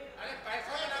नहीं है.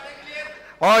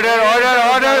 ऑर्डर.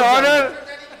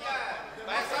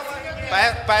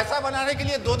 पैसा बनाने के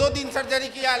लिए 2-2 दिन सर्जरी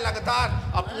किया लगातार,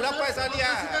 अब पूरा पैसा लिया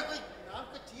है.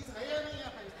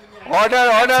 ऑर्डर.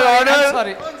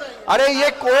 अरे ये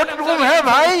कोर्ट रूम है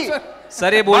भाई.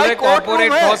 सर ये बोल रहे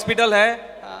कॉर्पोरेट हॉस्पिटल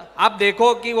है. आप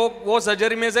देखो कि वो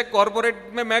सर्जरी में से कॉर्पोरेट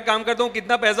में मैं काम करता हूँ,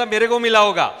 कितना पैसा मेरे को मिला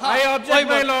होगा. I object,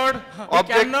 my lord.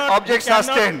 Object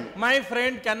sustained. My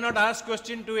friend cannot ask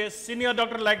question to a senior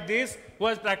doctor like this who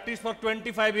has practiced for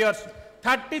 25 years.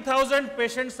 30,000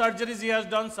 patient surgeries he has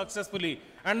done successfully,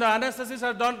 and the anesthesists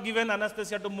have given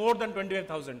anesthesia to more than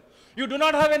 25,000. You do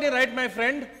not have any right, my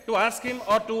friend, to ask him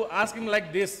or to ask him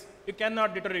like this. You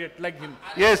cannot deteriorate like him.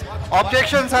 Yes.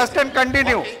 Objection sustained.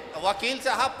 Continue. वकील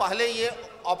साहब, पहले ये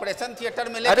operation theatre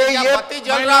में अरे ये बत्ती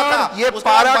जल रहा था, ये उसके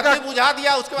बाद पारा का बत्ती बुझा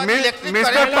दिया, उसके बाद इलेक्ट्रिक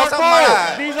मिस्टर करंट सब मारा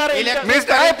है.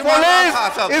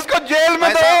 पुलिस, इसको जेल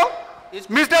में दो.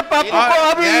 मिस्टर पप्पू को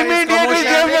अभी इमीडिएटली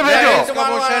जेल में भेजो।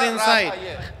 Commotion inside.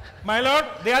 My lord,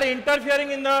 they are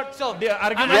interfering in the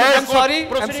argument. I'm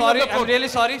sorry, I'm really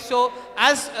sorry. So,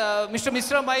 as Mr.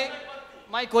 Misra,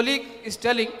 my colleague is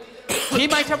telling, he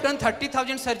might have done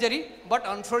 30,000 surgery, but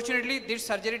unfortunately, this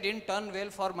surgery didn't turn well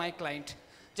for my client.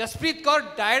 Jasprit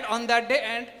Kaur died on that day,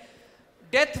 and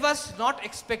death was not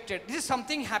expected. This is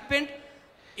something happened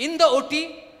in the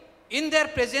OT, in their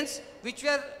presence, which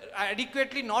were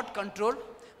adequately not controlled,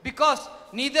 because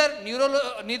neither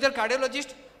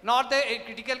cardiologist nor the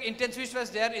critical intensivist was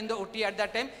there in the OT at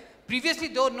that time. Previously,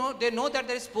 they know that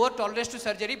there is poor tolerance to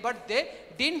surgery, but they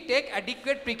didn't take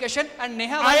adequate precaution, and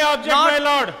Neha was I object, my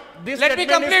lord. This let me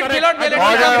complete, my lord.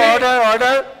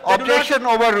 Order. Objection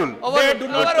overruled.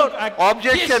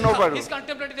 Objection overruled. He's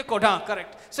contemplating the code.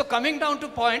 Correct. So coming down to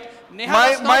point, Neha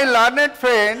was my learned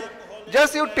friend,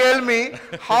 just you tell me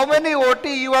how many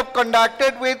OT you have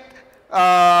conducted with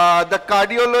the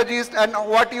cardiologist and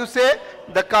what you say,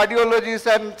 the cardiologist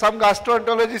and some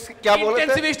gastroenterologist, क्या बोलते हैं?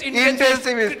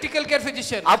 Intensivist, critical care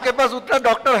physician. आपके पास उतना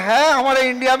doctor है हमारे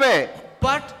India में?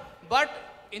 But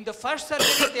in the first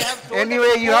surgery they have told.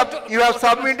 Anyway, you have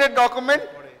submitted document.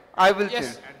 I will check.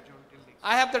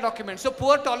 I have the document. So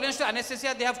poor tolerance to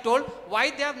anesthesia, they have told. Why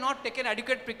they have not taken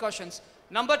adequate precautions?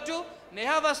 Number two,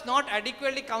 Neha was not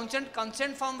adequately counseled.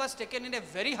 Consent form was taken in a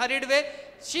very hurried way.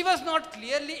 She was not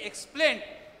clearly explained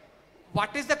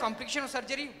what is the complication of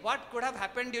surgery, what could have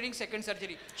happened during second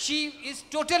surgery. She is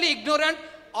totally ignorant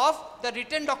of the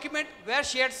written document where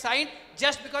she had signed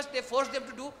just because they forced them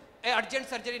to do an urgent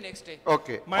surgery next day.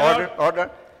 Okay. My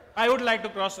order. I would like to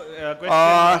cross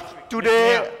question.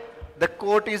 Today, the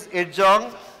court is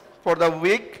adjourned for the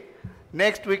week.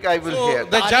 Next week I will hear.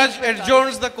 The judge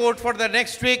adjourns the court for the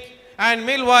next week, and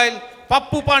meanwhile,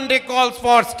 Pappu Pandey calls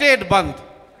for state band.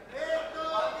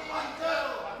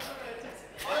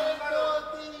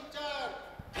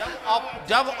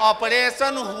 जब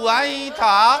operation हुआ ही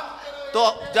था तो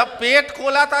जब पेट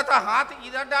खोला था तो हाथ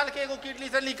इधर डाल के एगो किडनी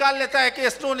से निकाल लेता है कि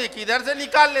स्टोन एक इधर से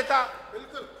निकाल लेता।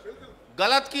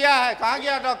 गलत किया है। कहाँ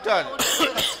गया डॉक्टर?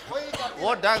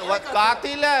 वो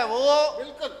कातिल है वो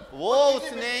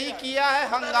उसने ही किया है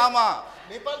हंगामा।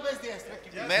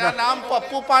 मेरा नाम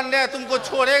पप्पू पांडे है, तुमको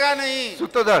छोड़ेगा नहीं,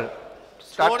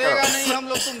 छोड़ेगा नहीं हम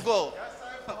लोग तुमको।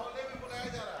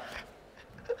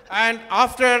 And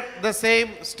after the same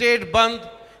state band,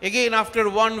 again after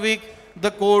 1 week, the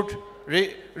court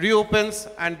reopens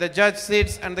and the judge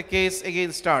sits and the case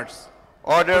again starts.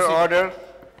 Order.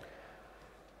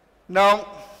 Now,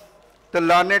 the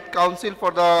learned counsel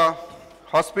for the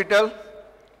hospital,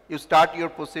 you start your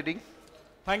proceeding.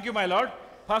 Thank you, my lord.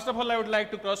 First of all, I would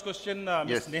like to cross question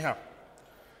Ms. Neha.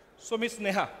 So, Ms.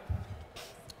 Neha,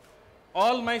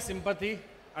 all my sympathy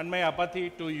and my apathy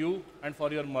to you and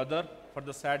for your mother, for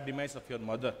the sad demise of your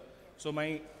mother. So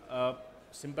my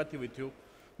sympathy with you.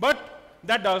 But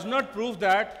that does not prove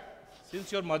that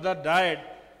since your mother died,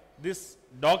 this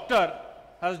doctor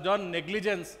has done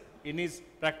negligence in his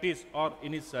practice or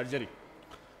in his surgery.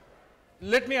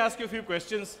 Let me ask you a few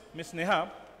questions, Ms.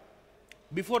 Neha.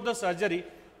 Before the surgery,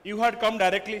 you had come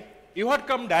directly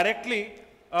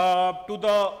to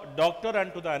the doctor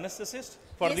and to the anesthetist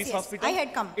for this hospital? I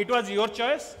had come. It was your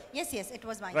choice? Yes, it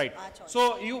was my choice.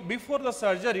 So you, before the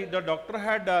surgery, the doctor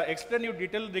had explained you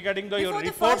detail regarding your reports?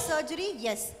 Before the first surgery,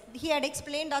 yes. He had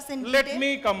explained us in detail. Let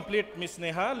me complete, Ms.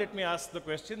 Neha. Let me ask the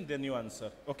question, then you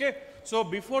answer. Okay? So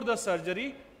before the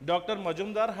surgery, Dr.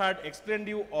 Majumdar had explained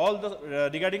you all the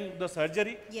regarding the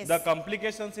surgery, the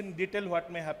complications in detail,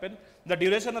 what may happen, the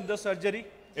duration of the surgery,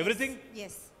 everything?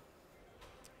 Yes.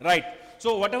 Right.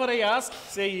 So whatever I ask,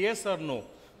 say yes or no.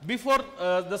 Before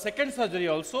the second surgery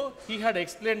also, he had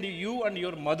explained you and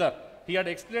your mother. He had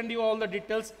explained you all the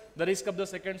details, the risk of the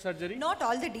second surgery? Not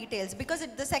all the details, because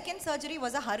the second surgery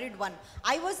was a hurried one.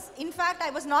 In fact, I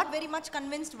was not very much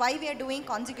convinced why we are doing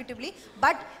consecutively,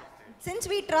 but since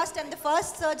we trust and the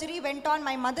first surgery went on,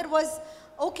 my mother was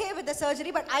okay with the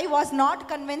surgery, but I was not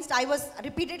convinced. I was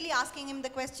repeatedly asking him the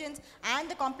questions and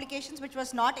the complications which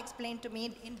was not explained to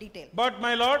me in detail. But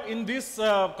my lord, in this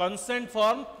consent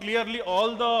form, clearly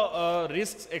all the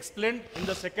risks explained in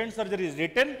the second surgery is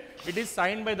written. It is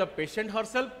signed by the patient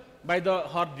herself, by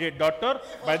her daughter,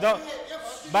 by the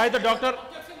doctor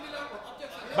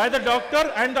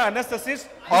and the anesthetist.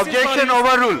 Objection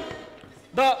overruled.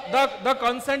 The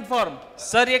consent form.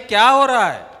 Sir, ये क्या हो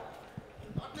रहा है?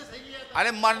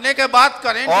 अरे मरने के बाद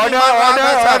current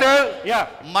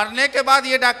मरने के बाद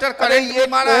ये डॉक्टर करेंट नहीं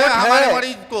मारा है हमारे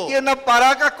मरीज को। ये न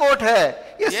पारा का कोर्ट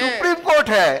है, ये सुप्रीम कोर्ट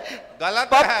है।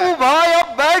 गलत है। पप्पू भाई अब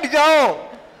बैठ जाओ।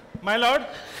 My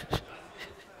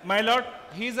lord,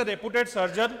 he is a reputed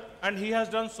surgeon and he has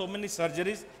done so many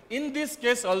surgeries. In this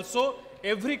case also,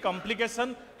 every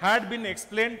complication had been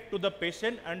explained to the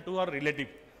patient and to her relative.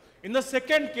 In the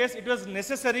second case, it was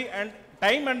necessary, and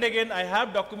time and again I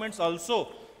have documents also.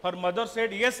 Her mother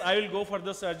said, yes, I will go for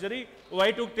the surgery.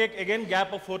 Why to take again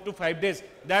gap of 4 to 5 days?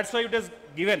 That's why it is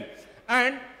given.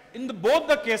 And in both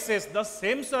the cases, the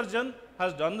same surgeon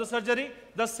has done the surgery,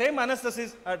 the same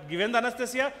anesthetist had given the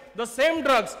anesthesia, the same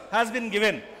drugs has been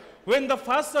given. When the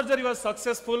first surgery was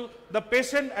successful, the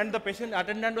patient and the patient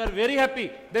attendant were very happy.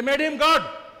 They made him God.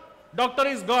 Doctor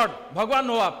is God. Bhagwan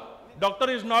ho aap. Doctor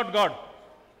is not God.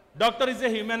 Doctor is a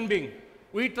human being.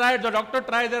 The doctor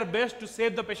tried their best to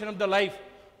save the patient of the life.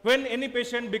 When any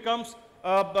patient becomes,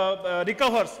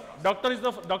 recovers,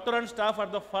 doctor and staff are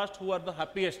the first who are the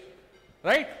happiest.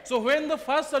 Right? So when the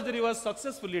first surgery was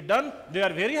successfully done, they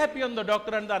are very happy on the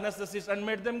doctor and the anesthetist and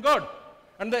made them God.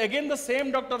 And again the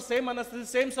same doctor, same anesthetist,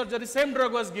 same surgery, same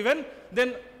drug was given.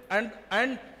 Then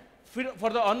and for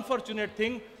the unfortunate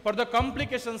thing, for the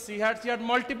complications she had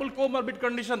multiple comorbid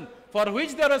conditions for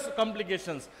which there was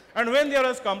complications. And when there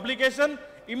was complication,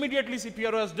 immediately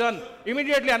CPR was done.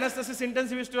 Immediately anesthetist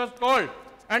intensivist was called.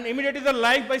 And immediately the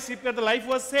life by CPR, the life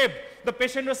was saved. The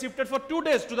patient was shifted for 2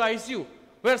 days to the ICU,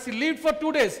 where she lived for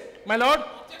 2 days. My lord.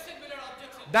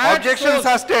 Objection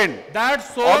sustained.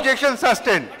 Objection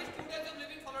sustained.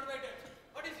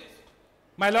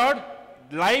 My lord,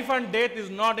 life and death is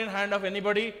not in hand of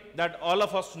anybody, that all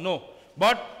of us know.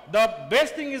 But the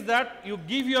best thing is that you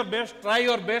give your best, try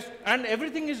your best, and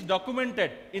everything is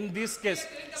documented in this case.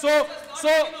 So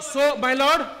my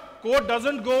lord, court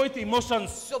doesn't go with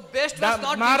emotions. So best was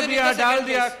not given in the second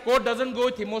case. Court doesn't go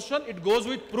with emotion, it goes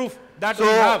with proof that we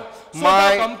have. So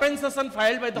the compensation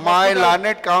filed by the hospital. My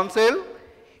learned counsel,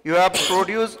 you have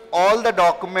produced all the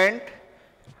document,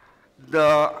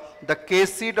 the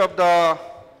case sheet of the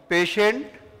patient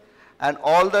and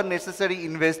all the necessary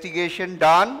investigation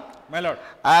done. My lord.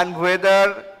 And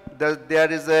whether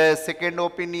there is a second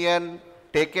opinion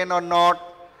taken or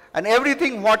not, and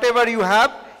everything whatever you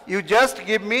have, you just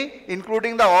give me,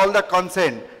 including all the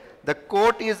consent. The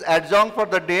court is adjourned for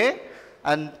the day,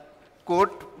 and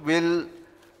court will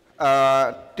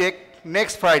take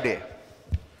next Friday.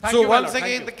 So once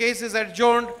again the case is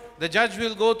adjourned. The judge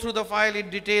will go through the file in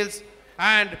details,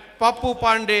 and Pappu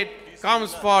Pandit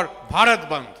comes for Bharat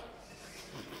Bandh.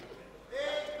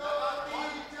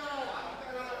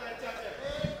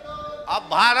 अब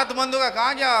भारत बंधु का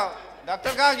कहाँ गया?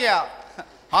 Doctor कहाँ गया?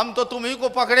 हम तो तुम्ही को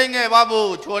पकड़ेंगे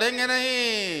बाबू, छोड़ेंगे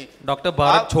नहीं। डॉक्टर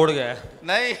भारत छोड़ गया।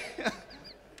 नहीं,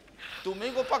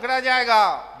 तुम्ही को पकड़ा जाएगा।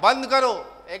 बंद करो,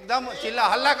 एकदम चिल्ला,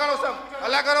 हल्ला करो सब,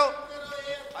 हल्ला करो,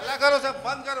 हल्ला करो सब,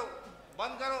 बंद करो,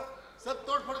 बंद करो, सब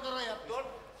तोड़-फोड़ करो यार,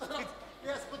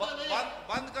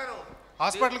 बंद करो,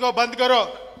 हॉस्पिटल को बंद करो।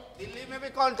 दिल्ली में भी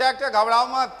कॉन्टैक्ट है, घबराओ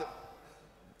मत।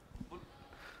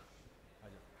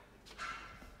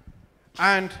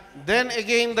 And then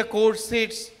again the court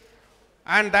sits,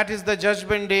 and that is the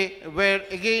judgment day, where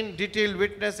again detailed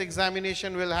witness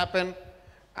examination will happen,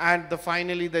 and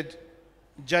finally the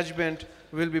judgment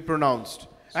will be pronounced.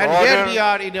 So and here we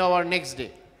are in our next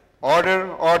day.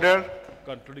 Order.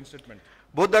 Concluding statement.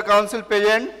 Both the counsel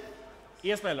present?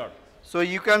 Yes, my lord. So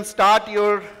you can start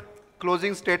your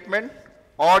closing statement,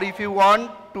 or if you want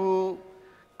to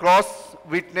cross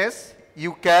witness,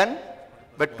 you can.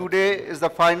 But today is the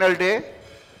final day.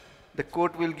 The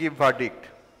court will give verdict.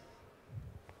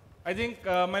 I think,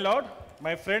 my lord,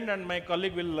 my friend and my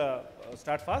colleague will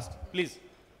start fast. Please.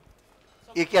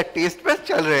 ये क्या test पे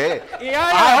चल रहे हैं?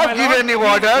 I have given him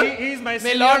order. He is my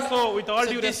senior, so with all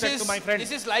due respect to my friend.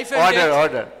 This is life and death.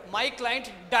 Order. My client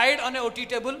died on a OT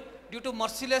table due to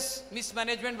merciless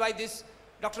mismanagement by this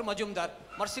Dr. Majumdar.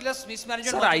 Merciless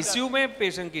mismanagement. Sir, ICU में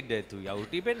patient की death हुई,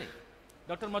 OT पे नहीं.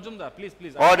 Dr. Majumdar, please.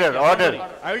 Order.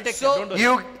 I will take care. Don't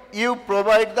worry. You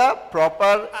provide the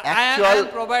proper actual. I am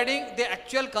providing the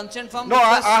actual consent form. No,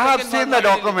 I have seen the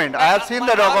document. I have seen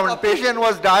the document. Patient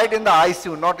was died in the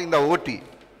ICU, not in the OT.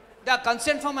 The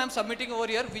consent form I am submitting over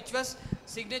here, which was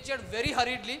signatured very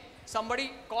hurriedly.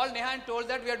 Somebody called Neha and told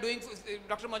that we are doing.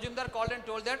 Dr. Majumdar called and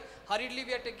told that hurriedly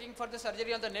we are taking for the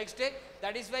surgery on the next day.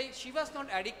 That is why she was not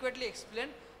adequately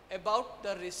explained about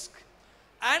the risk.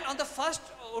 And on the first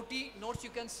OT notes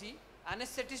you can see,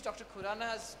 anesthetist Dr. Khurana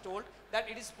has told that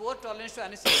it is poor tolerance to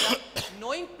anesthesia,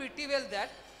 knowing pretty well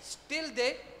that still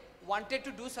they wanted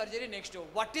to do surgery next day.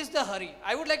 What is the hurry?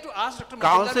 I would like to ask Dr.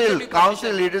 Majumdar.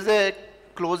 Counsel, it is a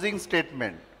closing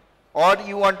statement. Or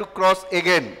you want to cross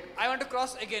again? I want to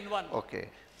cross again one. Okay.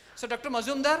 So Dr.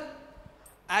 Majumdar,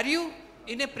 are you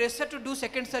in a pressure to do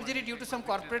second surgery due to some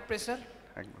corporate pressure?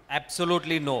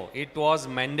 Absolutely no. It was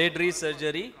mandatory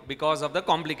surgery because of the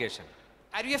complication.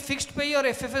 Are you a fixed pay or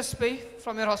FFS pay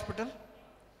from your hospital?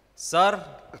 Sir,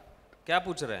 क्या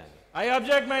पूछ रहे हैं? I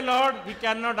object, my lord. We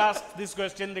cannot ask this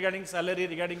question regarding salary,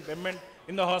 regarding payment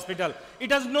in the hospital.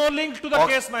 It has no link to the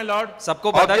case, my lord.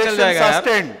 सबको पता चल जाएगा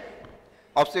यार.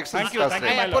 Objection Thank you, sustained.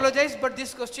 I apologize, but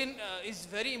this question is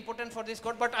very important for this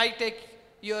court. But I take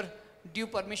your due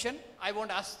permission. I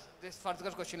won't ask this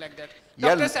further question like that.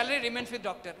 Doctor's salary remains with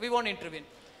doctor. We won't intervene.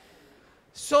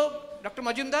 So, Dr.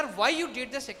 Majumdar, why you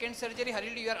did the second surgery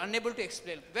hurriedly, you are unable to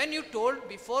explain. When you told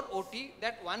before OT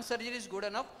that one surgery is good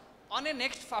enough, on a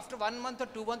next, after 1 month or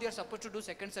 2 months, you are supposed to do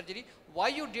second surgery. Why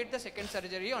you did the second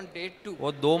surgery on day 2?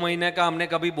 वो 2 महीने का हमने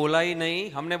कभी बोला ही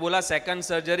नहीं. हमने बोला second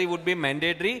surgery would be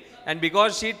mandatory, and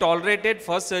because she tolerated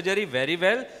first surgery very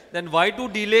well, then why to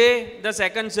delay the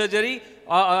second surgery?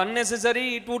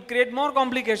 Unnecessary, it would create more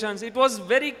complications. It was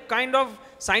very kind of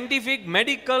scientific,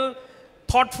 medical,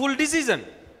 thoughtful decision.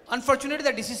 Unfortunately,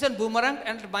 the decision boomerang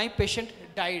and my patient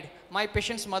died. My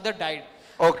patient's mother died.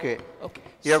 Okay. Okay.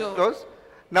 You have closed?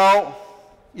 Now,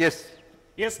 yes.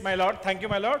 Yes, my lord. Thank you,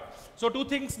 my lord. So 2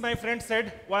 things my friend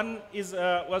said. One is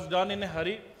was done in a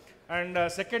hurry, and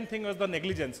second thing was the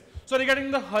negligence. So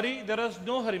regarding the hurry, there was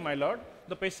no hurry, my lord.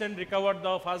 The patient recovered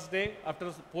the first day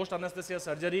after post-anesthesia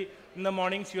surgery. In the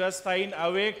morning, she was fine,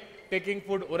 awake, taking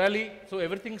food orally. So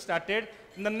everything started.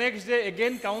 In the next day,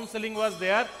 again, counseling was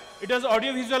there. It was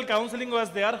audiovisual counseling was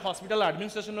there. Hospital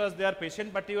administration was there.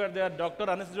 Patient party were there. Doctor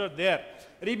anesthesia was there.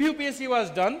 Review PSC was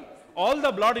done. All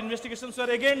the blood investigations were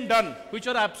again done, which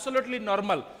are absolutely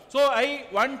normal. So I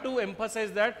want to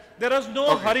emphasize that there was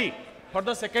no hurry for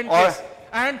the second case.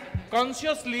 And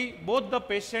consciously, both the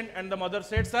patient and the mother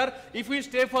said, sir, if we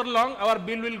stay for long, our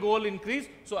bill will increase.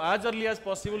 So as early as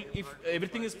possible, if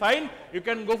everything is fine, you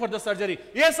can go for the surgery.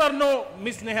 Yes or no,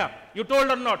 Miss Neha? You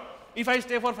told or not? If I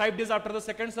stay for 5 days after the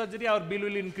second surgery, our bill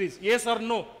will increase. Yes or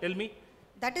no? Tell me.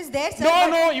 That is there, sir.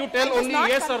 No, you tell only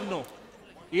yes or no.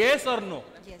 Yes or no?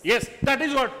 Yes, that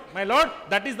is what, my lord,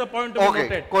 that is the point to be noted.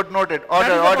 Okay, court noted.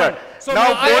 Order. So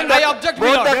now, I object,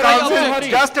 both the council,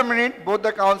 object. just a minute, both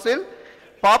the council,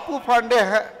 Papu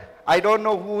Pandey, I don't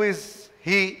know who is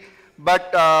he,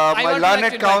 but my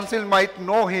learned council might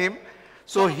know him.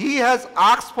 So he has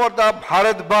asked for the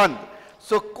Bharat Bandh.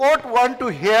 So court want to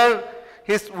hear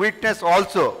his witness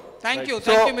also. Thank you,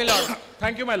 so, thank you, my lord.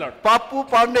 Thank you, my lord. Papu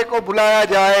Pandey को बुलाया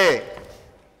जाए.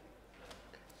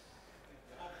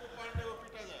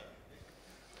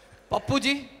 Pappu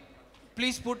ji,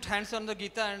 please put hands on the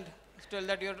Gita and tell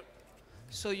that you're.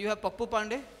 So you have Pappu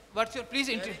Pandey. What's your please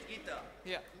intro?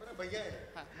 Yeah.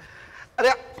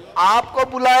 अरे आपको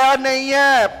बुलाया नहीं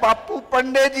है, पप्पू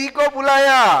पांडे जी को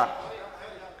बुलाया.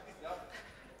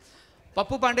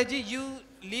 Pappu Pandey ji, you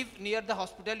live near the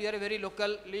hospital. You are a very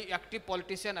locally active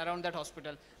politician around that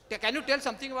hospital. Can you tell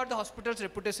something about the hospital's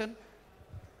reputation?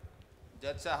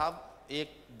 जज साहब,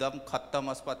 एकदम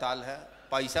खत्म अस्पताल है.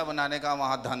 पैसा बनाने का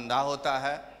वहाँ धंधा होता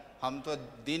है. हम तो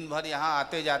दिन भर यहाँ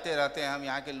आते जाते रहते हैं. हम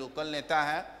यहाँ के लोकल नेता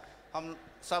हैं. हम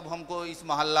सब हमको इस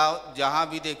मोहल्ला जहाँ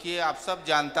भी देखिए आप सब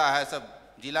जानता है. सब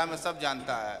जिला में सब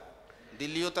जानता है.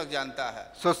 दिल्लियों तक जानता है.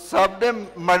 So सब ने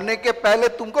मरने के पहले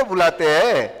तुमको बुलाते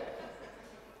हैं.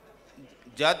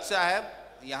 जज साहब,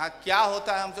 यहाँ क्या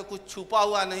होता है हमसे कुछ छुपा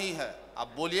हुआ नहीं है.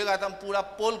 आप बोलिएगा तो हम पूरा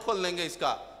पोल खोल देंगे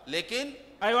इसका. लेकिन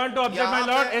I want to object, my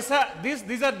lord. ऐसा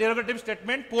these are derogative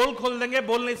statement. पोल खोल देंगे,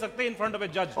 बोल नहीं सकते in front of a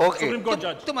judge. Okay. Supreme Court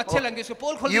judge. तुम अच्छे लगे इसको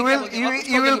पोल खोल.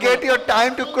 You will get your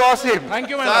time to cross him. Thank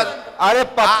you, my lord. अरे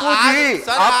पप्पू जी,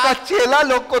 आपका चेला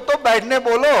लोग को तो बैठने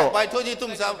बोलो. बैठो जी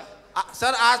तुम सब.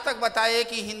 सर आज तक बताइए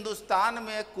कि हिंदुस्तान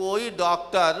में कोई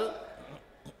डॉक्टर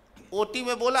ओटी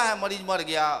में बोला है मरीज मर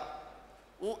गया,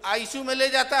 वो आईसीयू में ले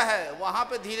जाता है, वहां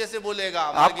पे धीरे से बोलेगा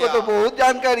आपको तो बहुत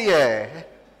जानकारी है.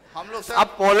 हम लोग सर अब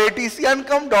पॉलिटिशियन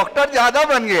कम डॉक्टर ज्यादा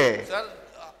बन गए. सर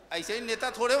ऐसे ही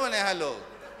नेता थोड़े बने हैं लोग.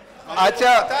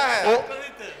 अच्छा,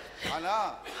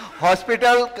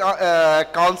 hospital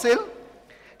council,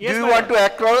 Yes, do you my want to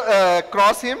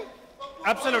cross him?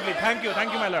 Absolutely. Thank you,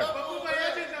 my lord.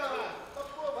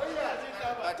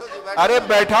 अरे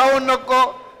बैठाओ उन लोग को.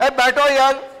 बैठो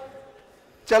यार,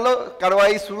 चलो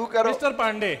कार्रवाई शुरू करो. Mr.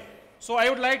 Pandey, so I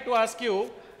would like to ask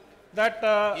you that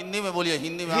Hindi में बोलिए.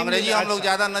 हिंदी में, अंग्रेजी हम लोग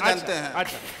ज्यादा न जानते हैं.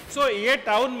 अच्छा. So ये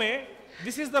टाउन में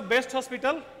this is the best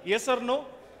hospital, yes or no?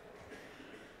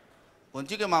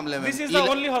 उनकी के मामले में This is the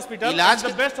only hospital, इलाज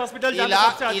the best hospital.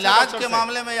 इलाज के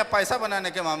मामले में या पैसा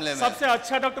बनाने के मामले में सबसे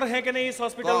अच्छा डॉक्टर है कि नहीं इस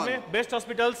हॉस्पिटल में? बेस्ट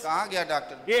हॉस्पिटल्स कहाँ गया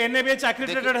डॉक्टर? ये NABH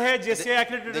accredited है, JCI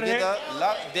accredited है.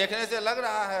 देखने से लग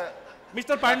रहा है.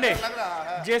 मिस्टर पांडे, लग रहा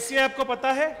है. JCI आपको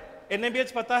पता है,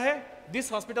 NABH पता है? This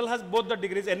hospital has both the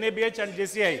degrees, NABH and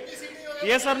JCI.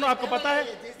 Yes or no? आपको पता है?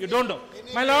 You don't know.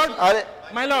 My lord.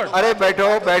 My lord. अरे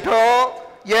बैठो.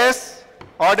 Yes.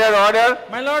 Order.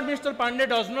 My lord, Mr. Pandey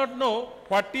does not know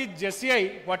what is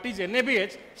JCI, what is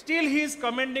NABH. Still he is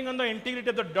commenting on the integrity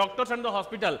of the doctors and the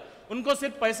hospital. उनको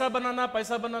सिर्फ पैसा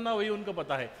बनाना वही उनको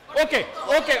पता है.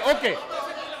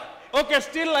 Okay,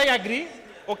 still I agree.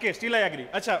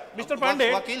 अच्छा, Mr.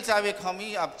 Pandey. वकील साहब एक हम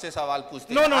ही आपसे सवाल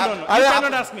पूछते हैं. No. You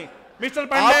cannot ask me. Mr.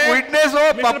 Pandey. आप witness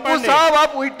हो, पप्पू साहब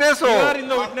आप witness हो. You are in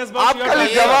the witness box. आप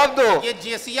खाली जवाब दो. ये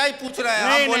JCI पूछ रहे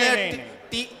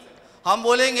हैं. हम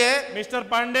बोलेंगे. Mr.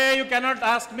 Pandey, you cannot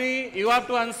ask me. You have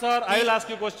to answer. I will ask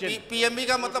you question. PMB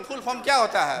का मतलब full form क्या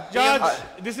होता है? Judge,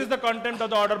 this is the content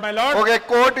of the order, my lord. Okay,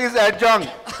 court is adjourned.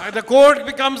 The court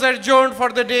becomes adjourned for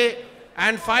the day,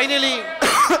 and finally,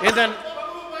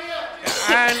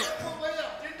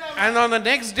 and on the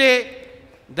next day,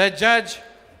 the judge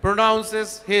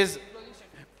pronounces his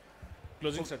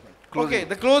closing statement. Okay,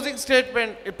 the closing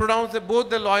statement. It pronounces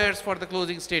both the lawyers for the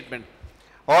closing statement.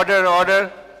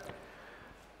 Order.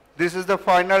 This is the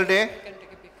final day.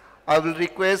 I will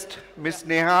request Ms.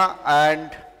 Neha and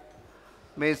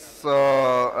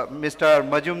Mr.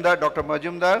 Majumdar, Dr.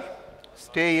 Majumdar,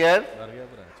 stay here.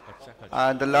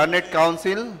 And the learned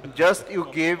counsel, just you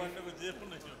give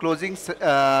closing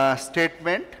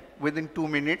statement within 2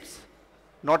 minutes.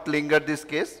 Not linger this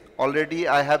case. Already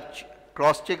I have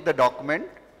cross-checked the document.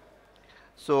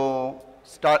 So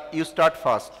you start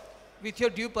fast. With your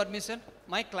due permission,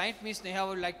 my client Ms. Neha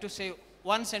would like to say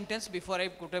one sentence before I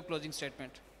put a closing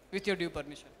statement. With your due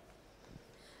permission.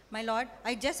 My lord,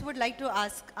 I just would like to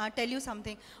tell you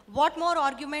something. What more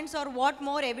arguments or what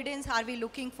more evidence are we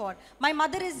looking for? My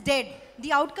mother is dead.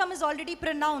 The outcome is already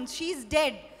pronounced. She is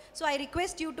dead. So I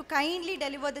request you to kindly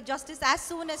deliver the justice as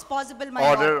soon as possible, my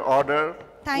lord. Order.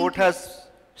 Court has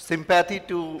sympathy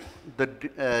to the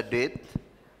death,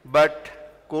 but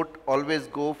court always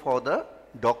go for the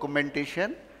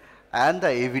documentation and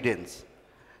the evidence.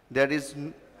 There is,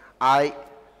 I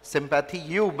sympathy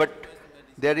you, but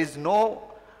there is no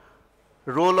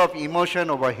role of emotion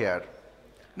over here.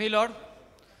 My lord,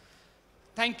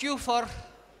 thank you for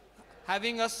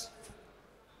having us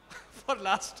for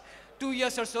last 2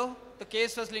 years or so. The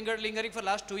case was lingering for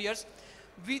last 2 years.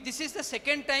 This is the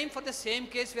second time for the same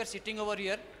case we are sitting over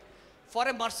here for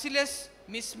a merciless,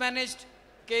 mismanaged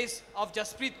case of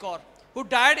Jasprit Kaur, who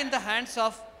died in the hands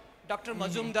of Dr.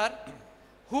 Majumdar,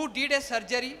 who did a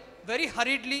surgery very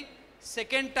hurriedly,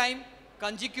 second time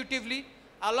consecutively,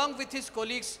 along with his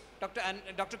colleagues,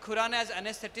 Dr. Khurana as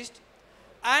anesthetist,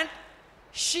 and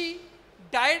she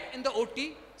died in the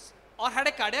OT or had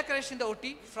a cardiac arrest in the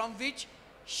OT, from which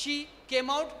she came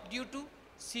out due to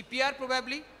CPR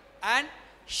probably, and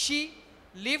she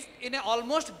lived in an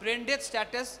almost brain death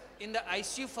status in the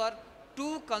ICU for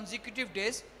 2 consecutive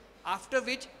days, after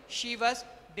which she was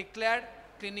declared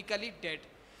clinically dead.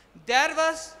 There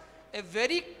was a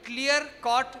very clear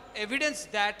court evidence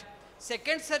that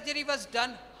second surgery was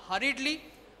done hurriedly,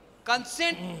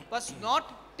 consent was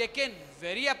not taken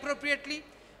very appropriately,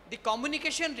 the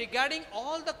communication regarding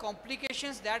all the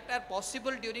complications that are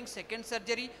possible during second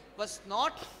surgery was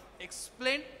not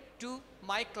explained to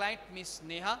my client Ms.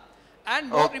 Neha, and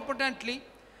more importantly,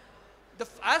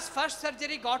 as first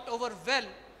surgery got over well,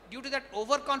 due to that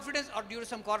overconfidence or due to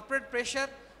some corporate pressure,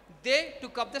 they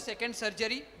took up the second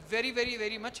surgery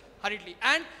very much hurriedly.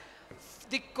 And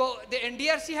the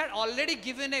NDRC had already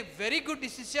given a very good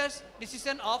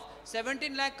decision of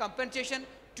 17 lakh compensation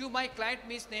to my client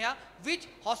Ms. Neha, which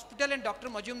hospital and Dr.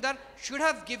 Majumdar should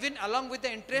have given along with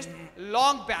the interest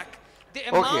long back. The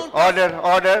amount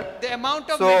order. The amount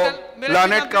of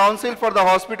learned counsel for the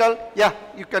hospital. Yeah,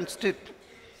 you can sit.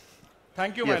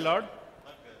 Thank you, my lord.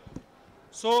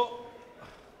 So,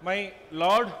 my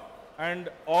lord and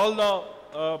all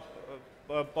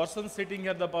the persons sitting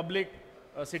here, the public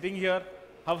sitting here,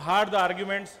 have heard the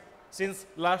arguments since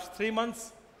last 3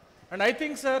 months. And I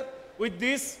think, sir, with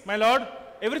this, my lord,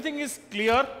 everything is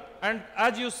clear. And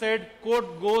as you said,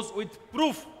 court goes with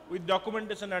proof, with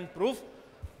documentation and proof.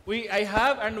 I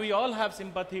have and we all have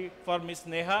sympathy for Ms.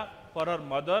 Neha, for her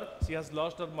mother. She has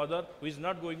lost her mother, who is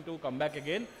not going to come back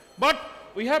again. But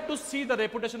we have to see the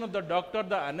reputation of the doctor,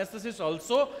 the anesthetist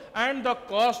also, and the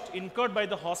cost incurred by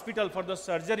the hospital for the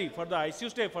surgery, for the ICU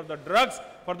stay, for the drugs,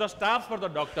 for the staff, for the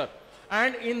doctor.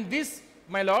 And in this,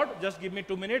 my lord, just give me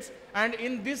 2 minutes. And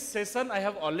in this session, I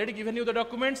have already given you the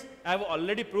documents. I have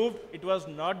already proved it was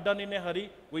not done in a hurry.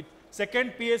 With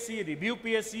second PSC, review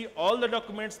PSC, all the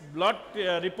documents, blood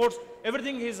reports,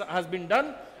 everything has been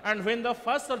done. And when the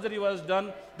first surgery was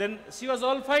done, then she was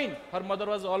all fine. Her mother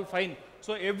was all fine.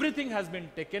 So everything has been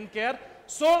taken care.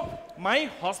 So my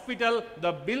hospital,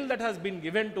 the bill that has been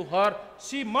given to her,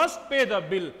 she must pay the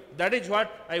bill. That is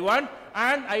what I want,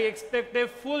 and I expect a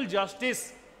full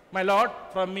justice, my lord,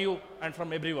 from you and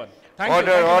from everyone. Thank order,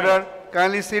 you. Thank you, order.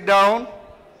 Kindly sit down.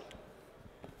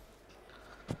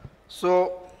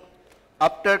 So,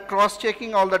 after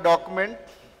cross-checking all the document,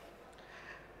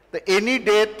 any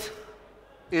death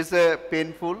is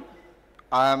painful.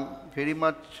 I am very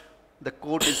much, the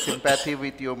court is sympathy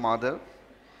with your mother.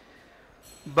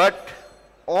 But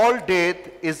all death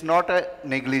is not a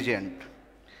negligent.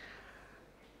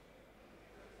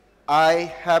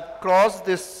 I have crossed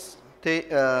this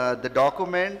the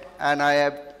document, and I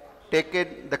have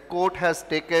taken, the court has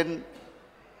taken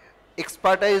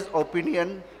expertise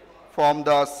opinion from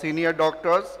the senior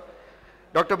doctors.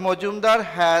 Dr. Majumdar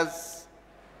has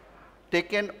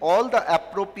taken all the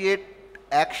appropriate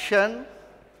action,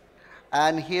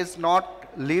 and he has not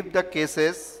left the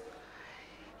cases.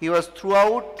 He was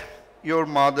throughout your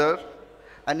mother,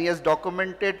 and he has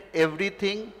documented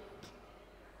everything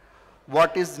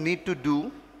what is need to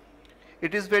do.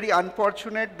 It is very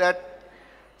unfortunate that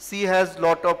she has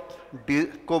lot of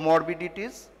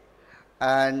comorbidities,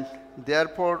 and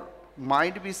therefore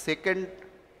might be second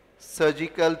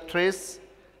surgical trace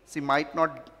she might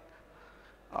not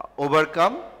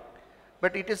overcome.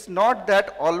 But it is not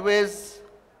that always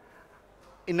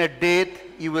in a death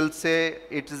you will say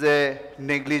it is a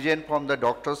negligence from the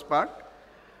doctor's part.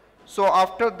 So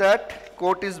after that,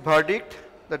 court is verdict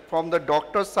that from the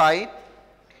doctor's side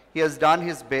he has done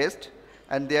his best,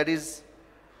 and there is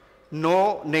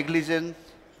no negligence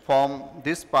from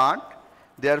this part.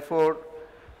 Therefore,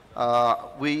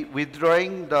 we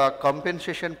withdrawing the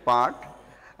compensation part,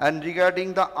 and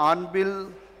regarding the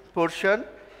unbilled portion,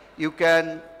 you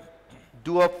can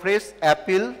do a fresh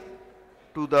appeal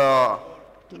to the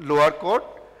lower court,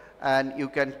 and you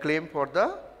can claim for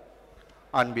the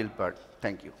unbilled part.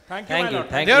 Thank you. Thank you, my lord.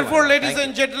 Therefore, ladies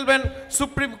and gentlemen,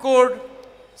 Supreme Court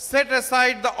set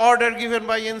aside the order given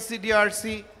by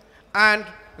NCDRC, and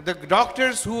the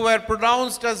doctors who were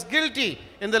pronounced as guilty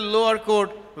in the lower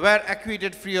court were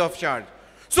acquitted free of charge.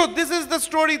 So this is the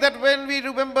story, that when we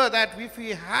remember that if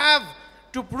we have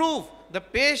to prove, the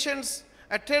patient's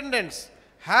attendants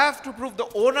have to prove, the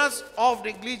onus of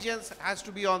negligence has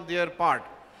to be on their part.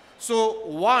 So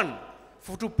one,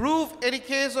 to prove any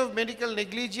case of medical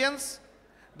negligence,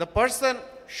 the person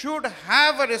should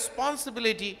have a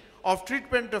responsibility of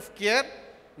treatment of care.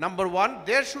 Number one,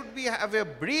 there should have a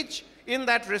breach in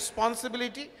that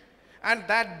responsibility, and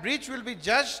that breach will be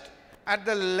judged at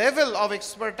the level of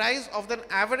expertise of the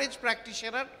average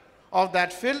practitioner of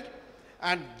that field,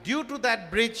 and due to that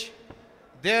breach,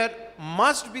 there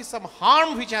must be some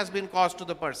harm which has been caused to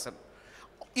the person.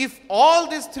 If all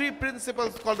these three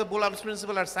principles, called the Boulam's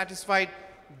principle, are satisfied,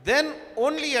 then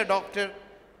only a doctor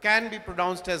can be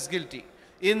pronounced as guilty.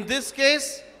 In this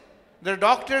case, the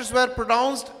doctors were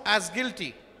pronounced as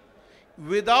guilty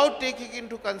without taking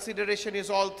into consideration is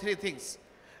all three things.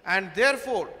 And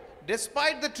therefore,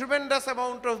 despite the tremendous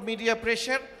amount of media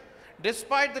pressure,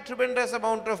 despite the tremendous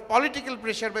amount of political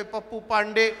pressure by Pappu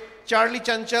Pandey, Charlie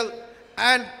Chanchal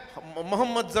and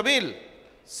Muhammad Zamil,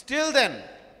 still then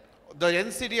the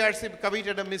NCDRC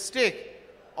committed a mistake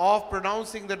of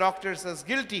pronouncing the doctors as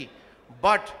guilty,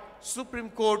 but Supreme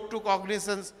Court took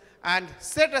cognizance and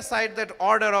set aside that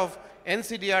order of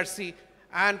NCDRC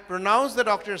and pronounced the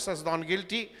doctors as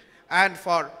non-guilty, and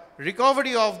for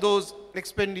recovery of those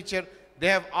expenditure, they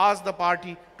have asked the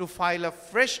party to file a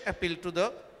fresh appeal to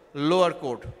the lower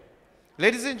court.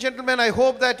 Ladies and gentlemen, I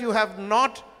hope that you have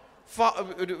not,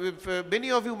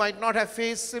 many of you might not have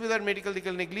faced similar medical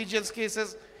legal negligence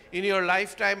cases in your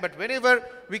lifetime, but whenever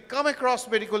we come across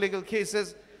medical legal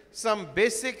cases, some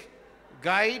basic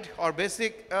guide or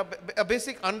a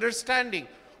basic understanding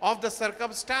of the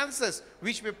circumstances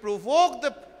which may provoke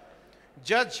the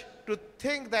judge to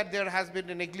think that there has been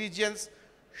a negligence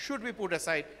should be put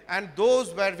aside, and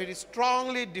those were very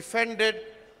strongly defended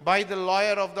by the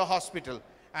lawyer of the hospital,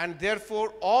 and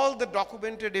therefore all the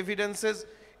documented evidences,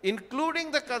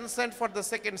 including the consent for the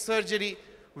second surgery,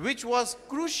 which was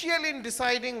crucial in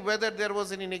deciding whether there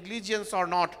was any negligence or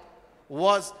not,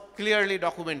 was clearly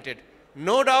documented.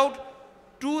 No doubt,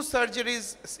 2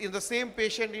 surgeries in the same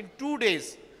patient in 2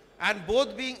 days, and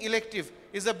both being elective,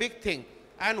 is a big thing,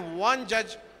 and one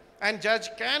judge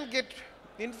can get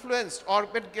influenced or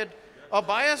get a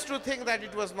bias to think that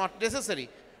it was not necessary.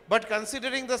 But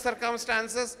considering the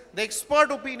circumstances, the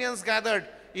expert opinions gathered,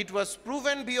 it was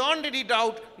proven beyond any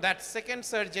doubt that second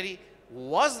surgery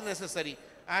was necessary,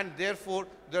 and therefore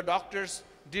the doctors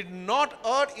did not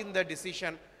err in the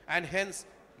decision, and hence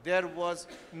there was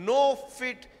no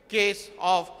fit case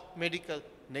of medical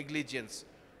negligence.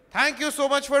 Thank you so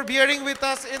much for bearing with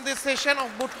us in this session of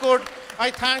Moot Court.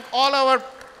 I thank all our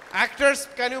actors.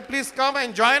 Can you please come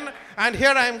and join? And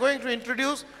here I am going to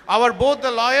introduce our both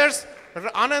the lawyers,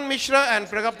 Anand Mishra and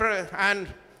Pragyan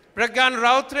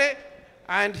Rautre.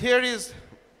 And here is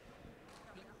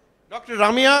Dr.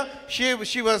 Ramya.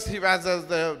 She was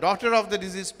the daughter of the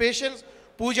diseased patients.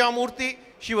 Pooja Murthy,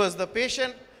 she was the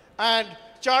patient. And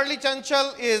Charlie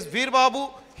Chanchal is Veer Babu.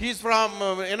 He's from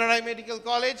NRI Medical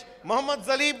College. Mohammad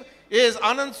Zalib is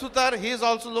Anand Sutar. He is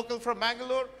also local from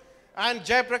Bangalore. And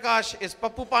Jai Prakash is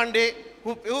Pappu Pandey,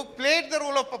 who played the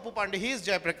role of Pappu Pandey. He is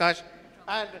Jai Prakash.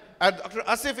 And Dr.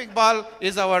 Asif Iqbal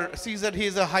is our Caesar. He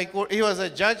is a high court. He was a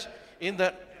judge in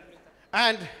the.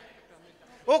 And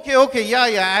okay,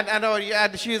 yeah.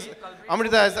 And she is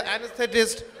Amrita is the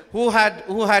anesthetist who had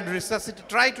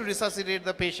tried to resuscitate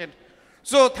the patient.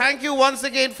 So thank you once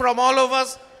again from all of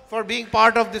us for being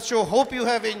part of this show. Hope you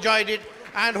have enjoyed it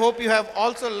and hope you have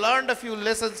also learned a few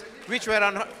lessons which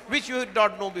you did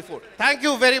not know before. Thank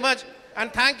you very much,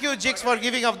 and thank you GICS for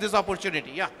giving us this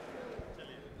opportunity. Yeah.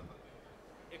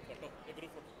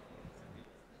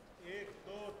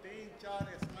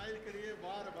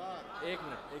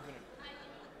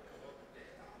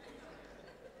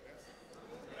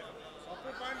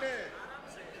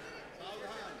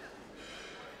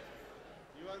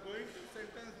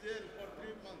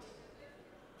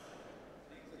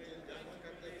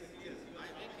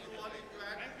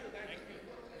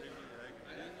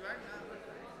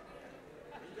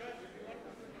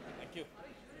 Thank you.